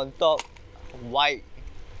 Black on top, white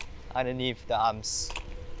underneath the arms.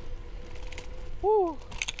 Woo.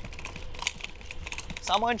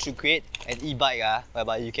 Someone should create an e-bike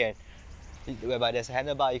whereby there's a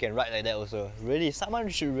handlebar you can ride like that also. Really, someone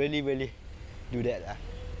should really do that.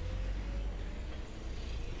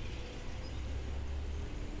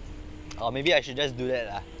 Or maybe I should just do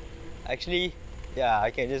that. Actually, yeah,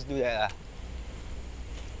 I can just do that.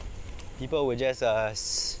 People will just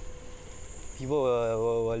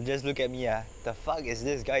will just look at me. The fuck is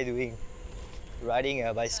this guy doing? Riding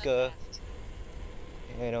a bicycle,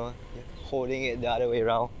 you know, holding it the other way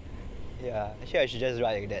around. Yeah, actually I should just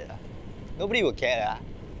ride like that. Nobody will care.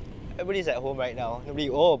 Everybody's at home right now. Nobody.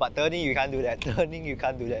 Oh, but turning you can't do that. Turning you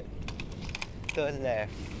can't do that. Turn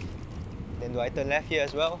left. Then do I turn left here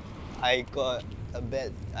as well? I got a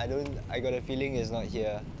bet. I got a feeling it's not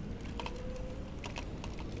here.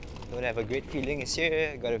 Don't have a great feeling it's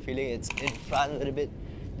here. Got a feeling it's in front a little bit.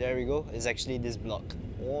 There we go. It's actually this block.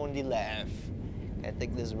 On the left. Can I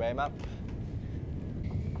take this ram up?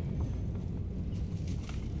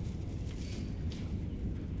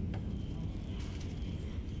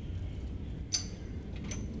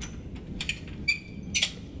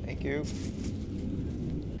 Thank you.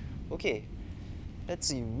 Okay. Let's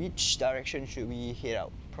see, which direction should we head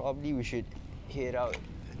out? Probably we should head out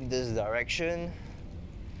this direction.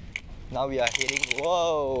 Now we are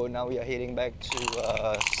heading back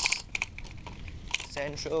to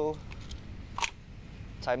Central.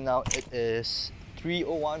 Time now, it is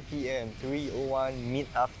 3:01 p.m, 3:01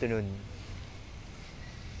 mid-afternoon.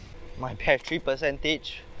 My battery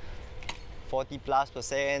percentage,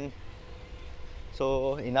 40+%.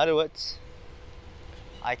 So in other words,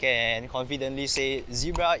 I can confidently say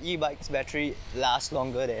Zebra e-bike's battery lasts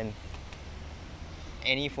longer than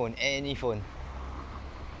any phone.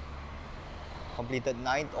 Completed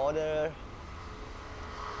 9th order,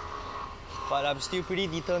 but I'm still pretty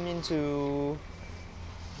determined to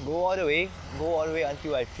go all the way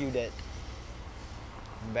until I feel that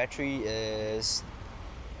battery is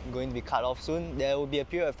going to be cut off soon. There will be a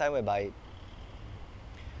period of time whereby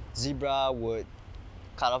Zebra would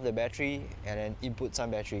cut off the battery and then input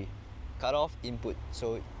some battery. Cut off, input.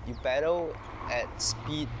 So you pedal at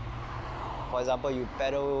speed, for example, you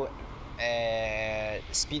pedal at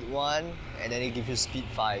speed 1 and then it gives you speed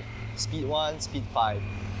 5. Speed 1, speed 5.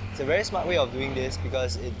 It's a very smart way of doing this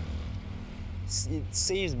because it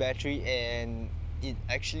saves battery and it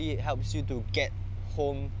actually helps you to get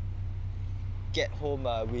home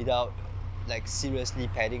without like seriously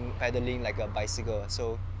pedaling like a bicycle.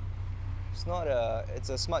 So it's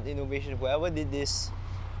a smart innovation. Whoever did this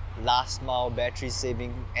last mile battery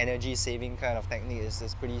saving, energy saving kind of technique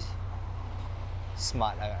is pretty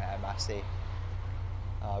smart, I must say.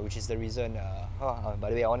 Which is the reason, by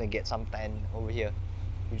the way, I want to get some tan over here,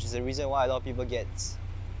 which is the reason why a lot of people get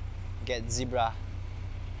Zebra.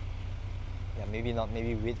 Yeah, maybe not,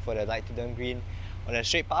 maybe wait for the light to turn green. On a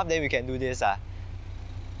straight path, then we can do this.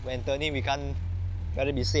 When turning, we can't,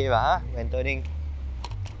 gotta be safe. When turning,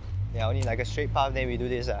 yeah, only like a straight path, then we do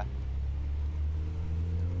this.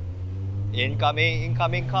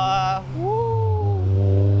 Incoming car. Woo!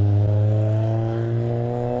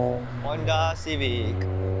 Honda Civic,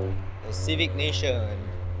 the Civic Nation.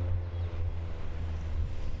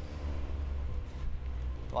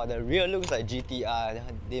 Wow, the rear looks like GTR.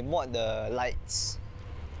 They mod the lights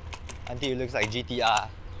until it looks like GTR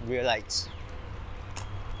rear lights.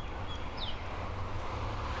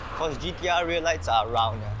 Because GTR rear lights are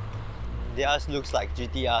round. Theirs looks like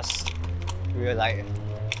GTR's rear light.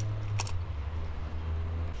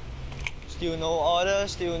 Still no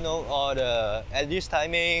order. At this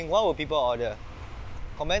timing, what will people order?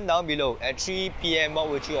 Comment down below. At 3 p.m, what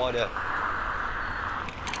would you order?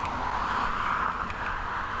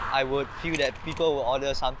 I would feel that people will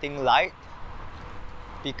order something light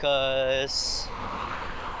because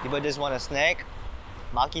people just want a snack.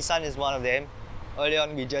 Maki-san is one of them. Earlier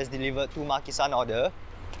on, we just delivered 2 Maki-san order.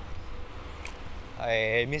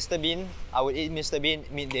 Mr. Bean, I would eat Mr. Bean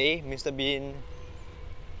midday. Mr. Bean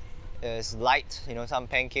is light, you know, some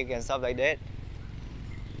pancake and stuff like that.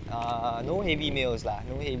 No heavy meals lah,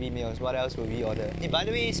 no heavy meals. What else will we order? Hey, by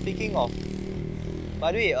the way,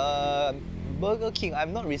 Burger King,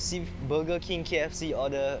 I've not received Burger King KFC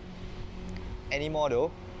order anymore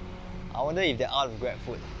though. I wonder if they're out of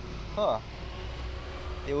GrabFood. Huh.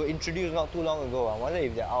 They were introduced not too long ago. I wonder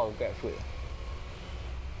if they're out of GrabFood.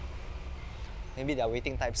 Maybe their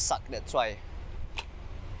waiting time suck, that's why.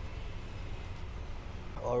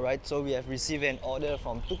 Alright, so we have received an order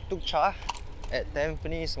from Tuk Tuk Cha at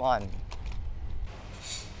Tampines 1.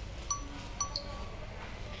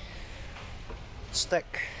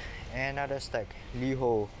 Stack. Another stack.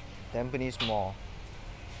 Liho. Tampines Mall.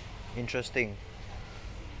 Interesting.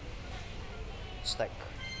 Stack.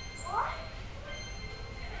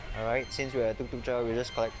 Alright, since we're at Tuk Tuk Cha, we'll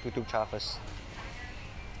just collect Tuk Tuk Cha first.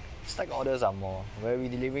 Stack orders are more. Where are we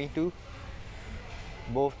delivering to?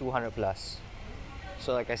 Both 200 plus.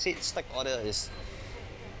 So like I said, stack order is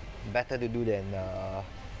better to do than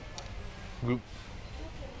group.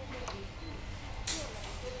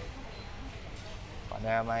 But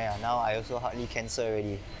never mind, now I also hardly cancel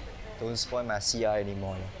already. Don't spoil my CR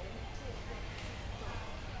anymore.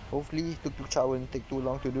 Hopefully Tuk Tuk Cha won't take too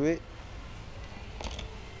long to do it.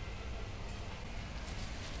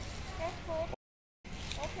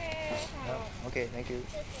 Okay, thank you.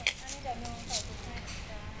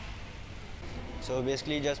 So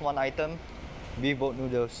basically just one item, beef boat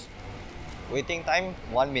noodles. Waiting time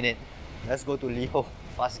 1 minute. Let's go to Liho.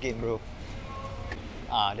 Fast game, bro.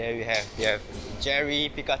 Ah, there we have. We have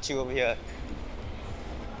Jerry Pikachu over here.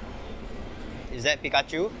 Is that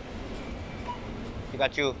Pikachu?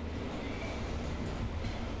 Pikachu.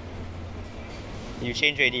 You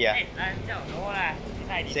changed already, yeah?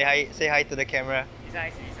 Say hi to the camera.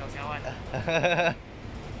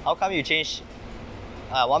 How come you changed?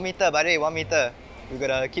 1 meter, by the way, 1 meter. We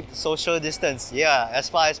gotta keep the social distance. Yeah, as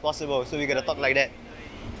far as possible. So we gotta talk like that.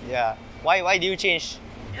 Yeah. Why do you change?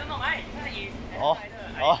 Oh.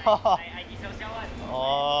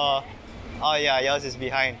 Oh yeah, yours is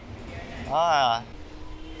behind. Ah.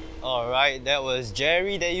 Alright, that was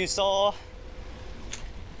Jerry that you saw.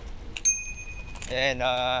 And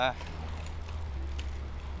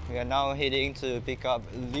we are now heading to pick up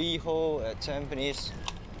Liho at Tampines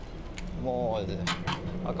Mall.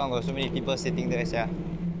 How come got so many people sitting there, yeah?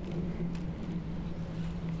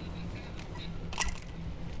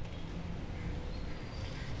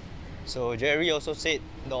 So Jerry also said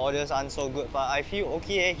the orders aren't so good, but I feel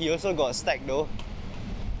okay. He also got stacked though.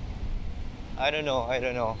 I don't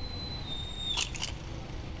know.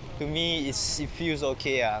 To me, it feels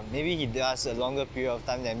okay. Maybe he does a longer period of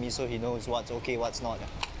time than me, so he knows what's okay, what's not.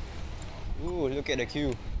 Ooh, look at the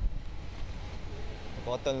queue.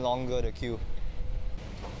 Gotten longer, the queue.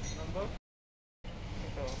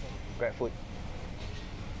 GrabFood.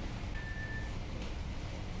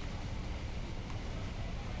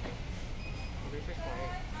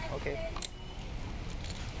 Okay.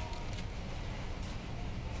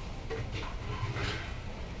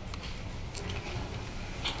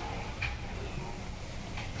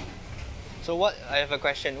 So what, I have a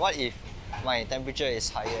question. What if my temperature is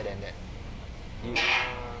higher than that?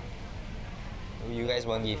 You guys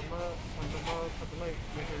won't give? Customer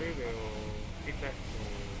usually will feedback to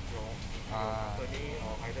your company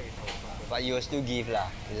or either it's our company. But you will still give lah,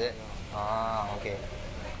 is it? Yeah. Ah, okay.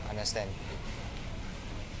 Understand.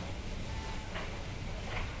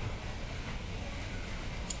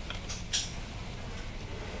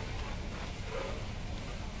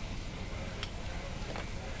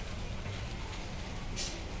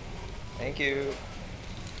 Thank you.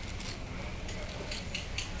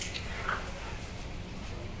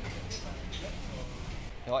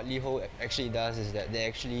 What Liho actually does is that they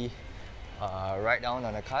actually write down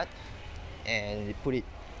on a card and they put it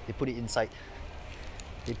inside.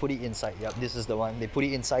 They put it inside. Yep, this is the one. They put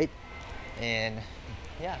it inside, and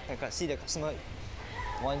yeah, I can see the customer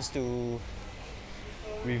wants to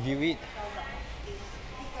review it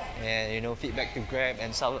and feedback to Grab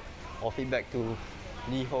and or feedback to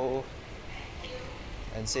Liho,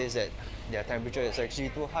 and says that their temperature is actually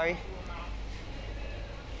too high,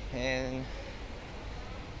 and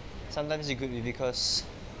sometimes it could be because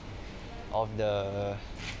of the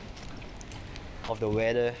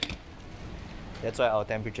weather. That's why our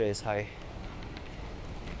temperature is high,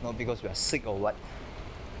 not because we are sick or what.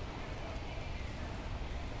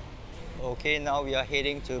 Okay, now we are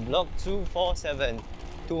heading to block 247.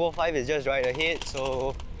 245 is just right ahead,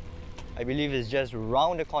 so I believe it's just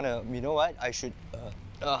round the corner. You know what? I should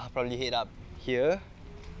probably head up here,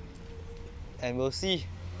 and we'll see.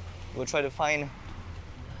 We'll try to find.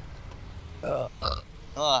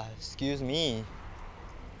 Excuse me.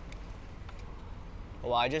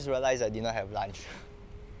 Oh, I just realized I did not have lunch.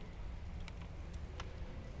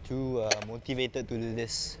 Too motivated to do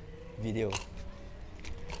this video.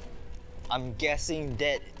 I'm guessing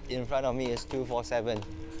that in front of me is 247.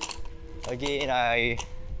 Again, I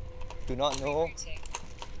do not know. Rerouting.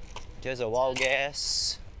 Just a wild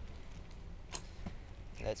guess.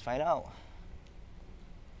 Let's find out.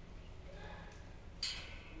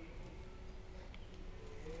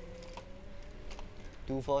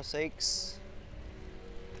 Two, 4, 6.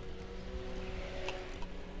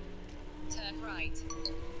 Turn right.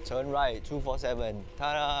 Turn right, 247.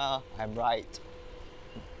 Ta-da! I'm right.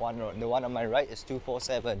 The one on my right is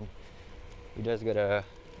 247. We just gotta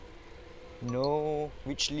know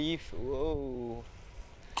which leaf. Whoa!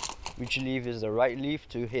 Which leaf is the right leaf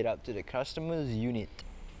to head up to the customer's unit.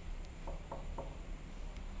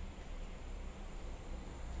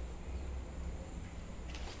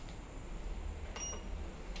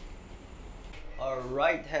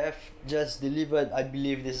 Alright, have just delivered. I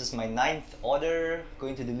believe this is my 9th order.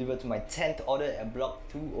 Going to deliver to my 10th order at block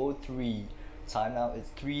 203. Time now is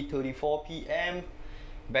 3:34 p.m.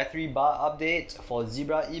 Battery bar update for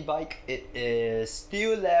Zebra Ebike. It is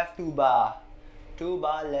still left 2 bar. 2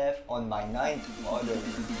 bar left on my 9th order.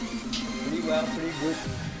 Pretty well, pretty good.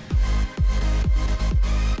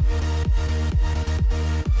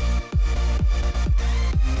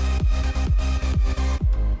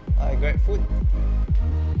 By GrabFood.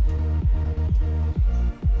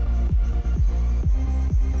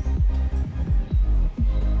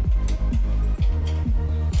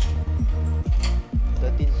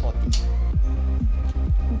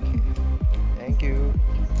 Okay, thank you.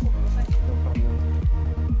 No problem.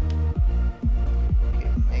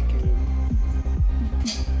 Okay, thank you.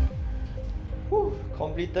 Whew,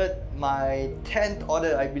 completed my 10th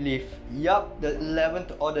order, I believe. Yup, the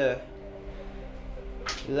 11th order.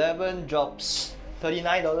 11 drops,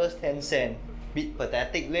 $39.10. Bit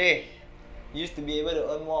pathetic leh. Used to be able to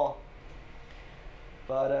earn more.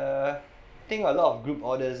 But I think a lot of group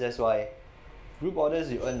orders, that's why. Group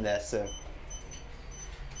orders you earn lesser.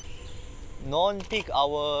 Non-peak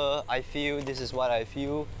hour, I feel, this is what I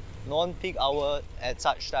feel. Non-peak hour at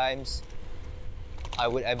such times, I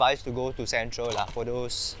would advise to go to Central lah, for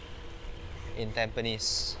those in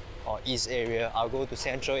Tampines or East area. I'll go to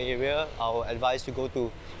Central area. I'll advise to go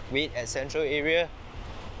to wait at Central area,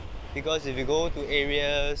 because if you go to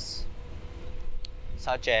areas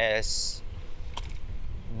such as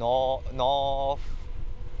north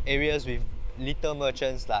areas with little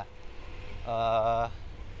merchants lah,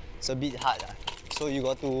 it's a bit hard lah. So you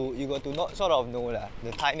got to not sort of know lah,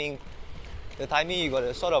 the timing you got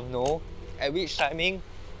to sort of know at which timing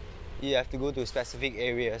you have to go to specific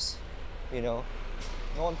areas, you know.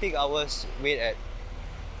 Non-peak hours, wait at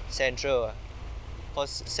Central,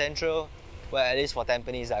 because Central, well, at least for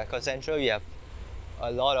Tampines, because Central we have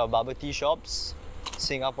a lot of bubble tea shops.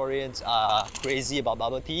 Singaporeans are crazy about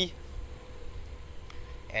bubble tea,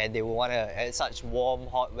 and they will want to, at such warm,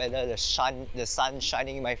 hot weather, the sun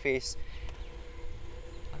shining in my face,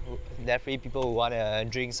 definitely people who want to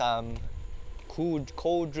drink some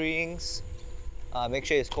cold drinks. Make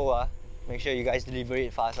sure it's cold. Make sure you guys deliver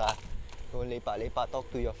it fast. Don't lepak, talk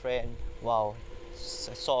to your friend. Wow,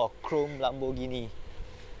 I saw a chrome Lamborghini,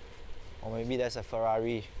 or maybe that's a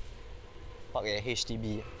Ferrari. Park at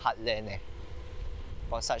HDB, heartland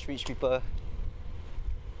for such rich people.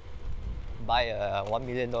 Buy a $1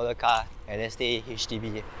 million car and then stay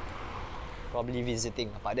HDB. Probably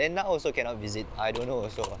visiting, but then now also cannot visit. I don't know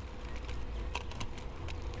also.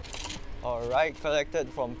 Alright, collected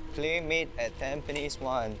from Playmate at Tampines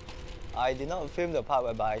 1. I did not film the part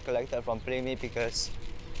whereby I collected from Playmate because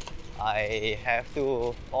I have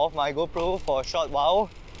to off my GoPro for a short while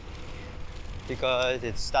because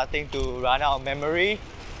it's starting to run out of memory.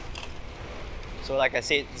 So like I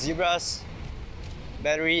said, Zebra's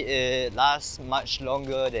battery lasts much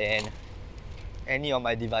longer than any of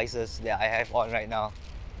my devices that I have on right now.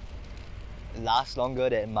 It lasts longer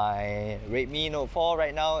than my Redmi Note 4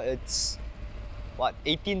 right now. It's what,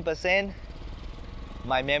 18%?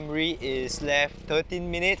 My memory is left 13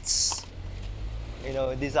 minutes. You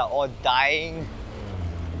know, these are all dying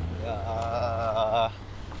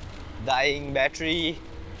battery.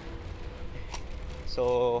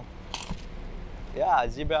 So yeah,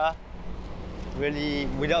 Zebra really,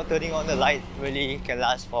 without turning on the light, really can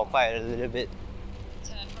last for quite a little bit.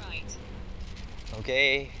 Turn right.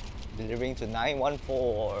 Okay, delivering to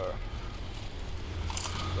 914.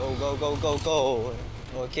 Go, go, go, go, go.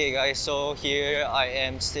 Okay guys, so here I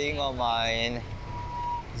am staying on my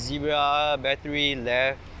Zebra battery.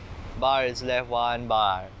 Left bar is left 1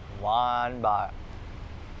 bar. 1 bar.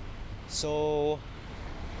 So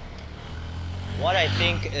what I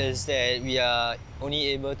think is that we are only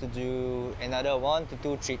able to do another 1 to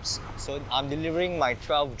 2 trips. So I'm delivering my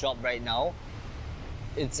 12th job right now.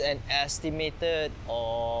 It's an estimated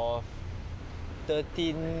of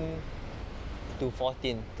 13 to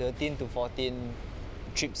 14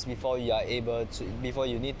 trips before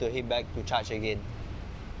you need to head back to charge again.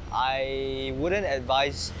 I wouldn't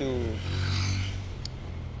advise to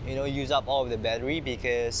use up all of the battery,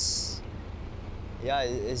 because yeah,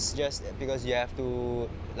 it's just because you have to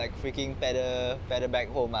like freaking pedal back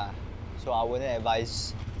home. So I wouldn't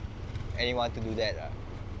advise anyone to do that.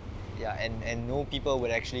 Yeah, and no people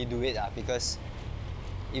would actually do it, because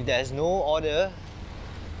if there's no order,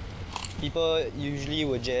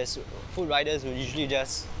 food riders will usually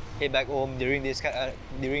just head back home during this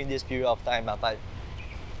period of time. But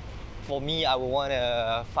for me, I would want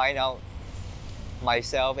to find out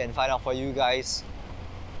myself and find out for you guys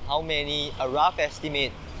a rough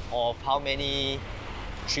estimate of how many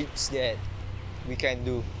trips that we can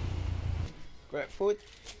do. GrabFood.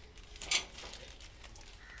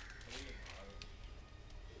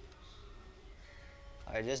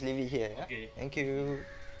 I just leave it here. Yeah? Okay. Thank you.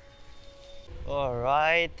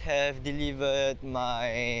 Alright, have delivered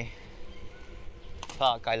my...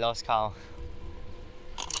 Fuck, I lost count.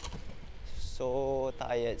 So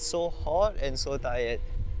tired, so hot and so tired.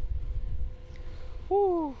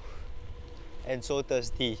 Woo! And so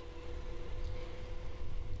thirsty.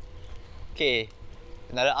 Okay,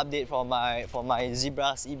 another update for my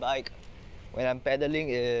Zebra Ebike. When I'm pedaling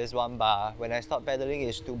is 1 bar. When I stop pedaling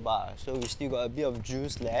is 2 bars. So we still got a bit of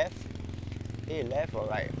juice left. Hey, left or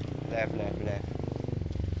right? Left.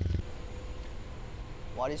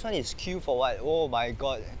 Wow, this one is queue for what? Oh my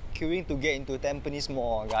god, queuing to get into Tampines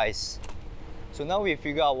Mall, guys. So now we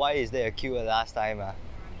figure out why is there a queue last time.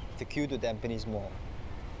 The queue to Tampines Mall.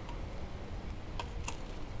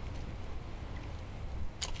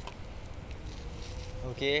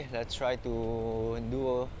 Okay, let's try to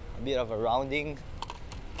do a bit of a rounding.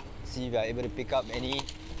 See if we are able to pick up any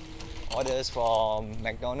orders from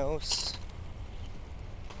McDonald's.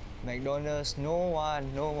 No one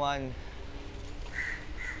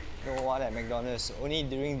at McDonald's. Only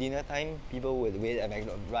during dinner time, people would wait at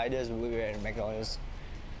McDonald's. Riders would wait at McDonald's.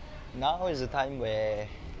 Now is the time where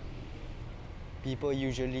people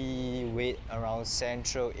usually wait around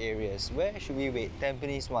central areas. Where should we wait?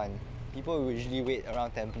 Tampines 1. People usually wait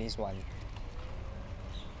around Tampines 1.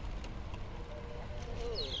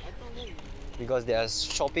 Because there's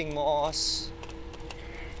shopping malls,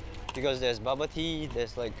 because there's bubble tea,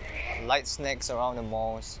 there's like light snacks around the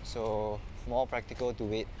malls, so more practical to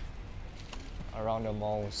wait around the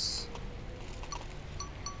malls.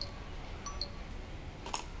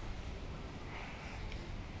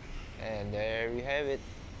 And there we have it.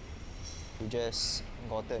 We just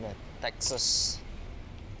gotten a Texas.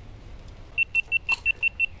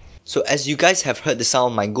 So as you guys have heard the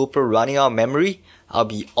sound of my GoPro running out of memory, I'll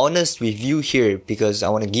be honest with you here because I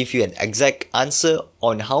want to give you an exact answer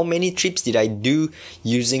on how many trips did I do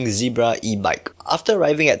using Zebra Ebike. After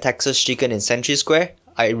arriving at Texas Chicken in Century Square,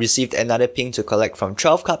 I received another ping to collect from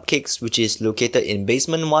 12 Cupcakes, which is located in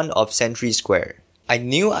basement 1 of Century Square. I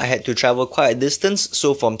knew I had to travel quite a distance,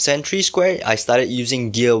 so from Century Square, I started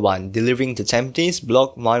using Gear 1, delivering to Tampines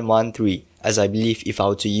Block 113. As I believe if I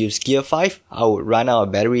were to use Gear 5, I would run out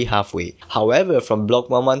of battery halfway. However, from Block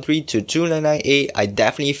 113 to 299A, I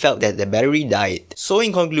definitely felt that the battery died. So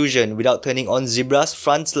in conclusion, without turning on Zebra's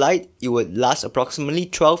front light, it would last approximately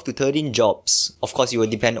 12 to 13 jobs. Of course, it would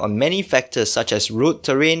depend on many factors such as road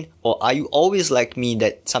terrain, or are you always like me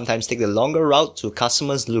that sometimes take the longer route to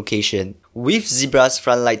customer's location. With Zebra's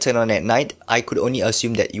front light turned on at night, I could only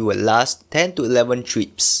assume that it would last 10 to 11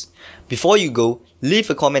 trips. Before you go, leave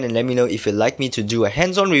a comment and let me know if you'd like me to do a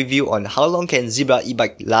hands-on review on how long can Zebra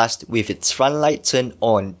Ebike last with its front light turned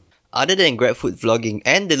on. Other than GrabFood vlogging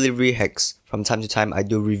and delivery hacks, from time to time I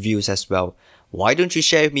do reviews as well. Why don't you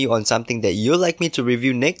share with me on something that you'd like me to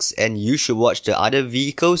review next, and you should watch the other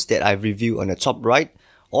vehicles that I've reviewed on the top right,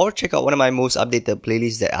 or check out one of my most updated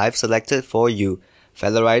playlists that I've selected for you.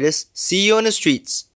 Fellow riders, see you on the streets!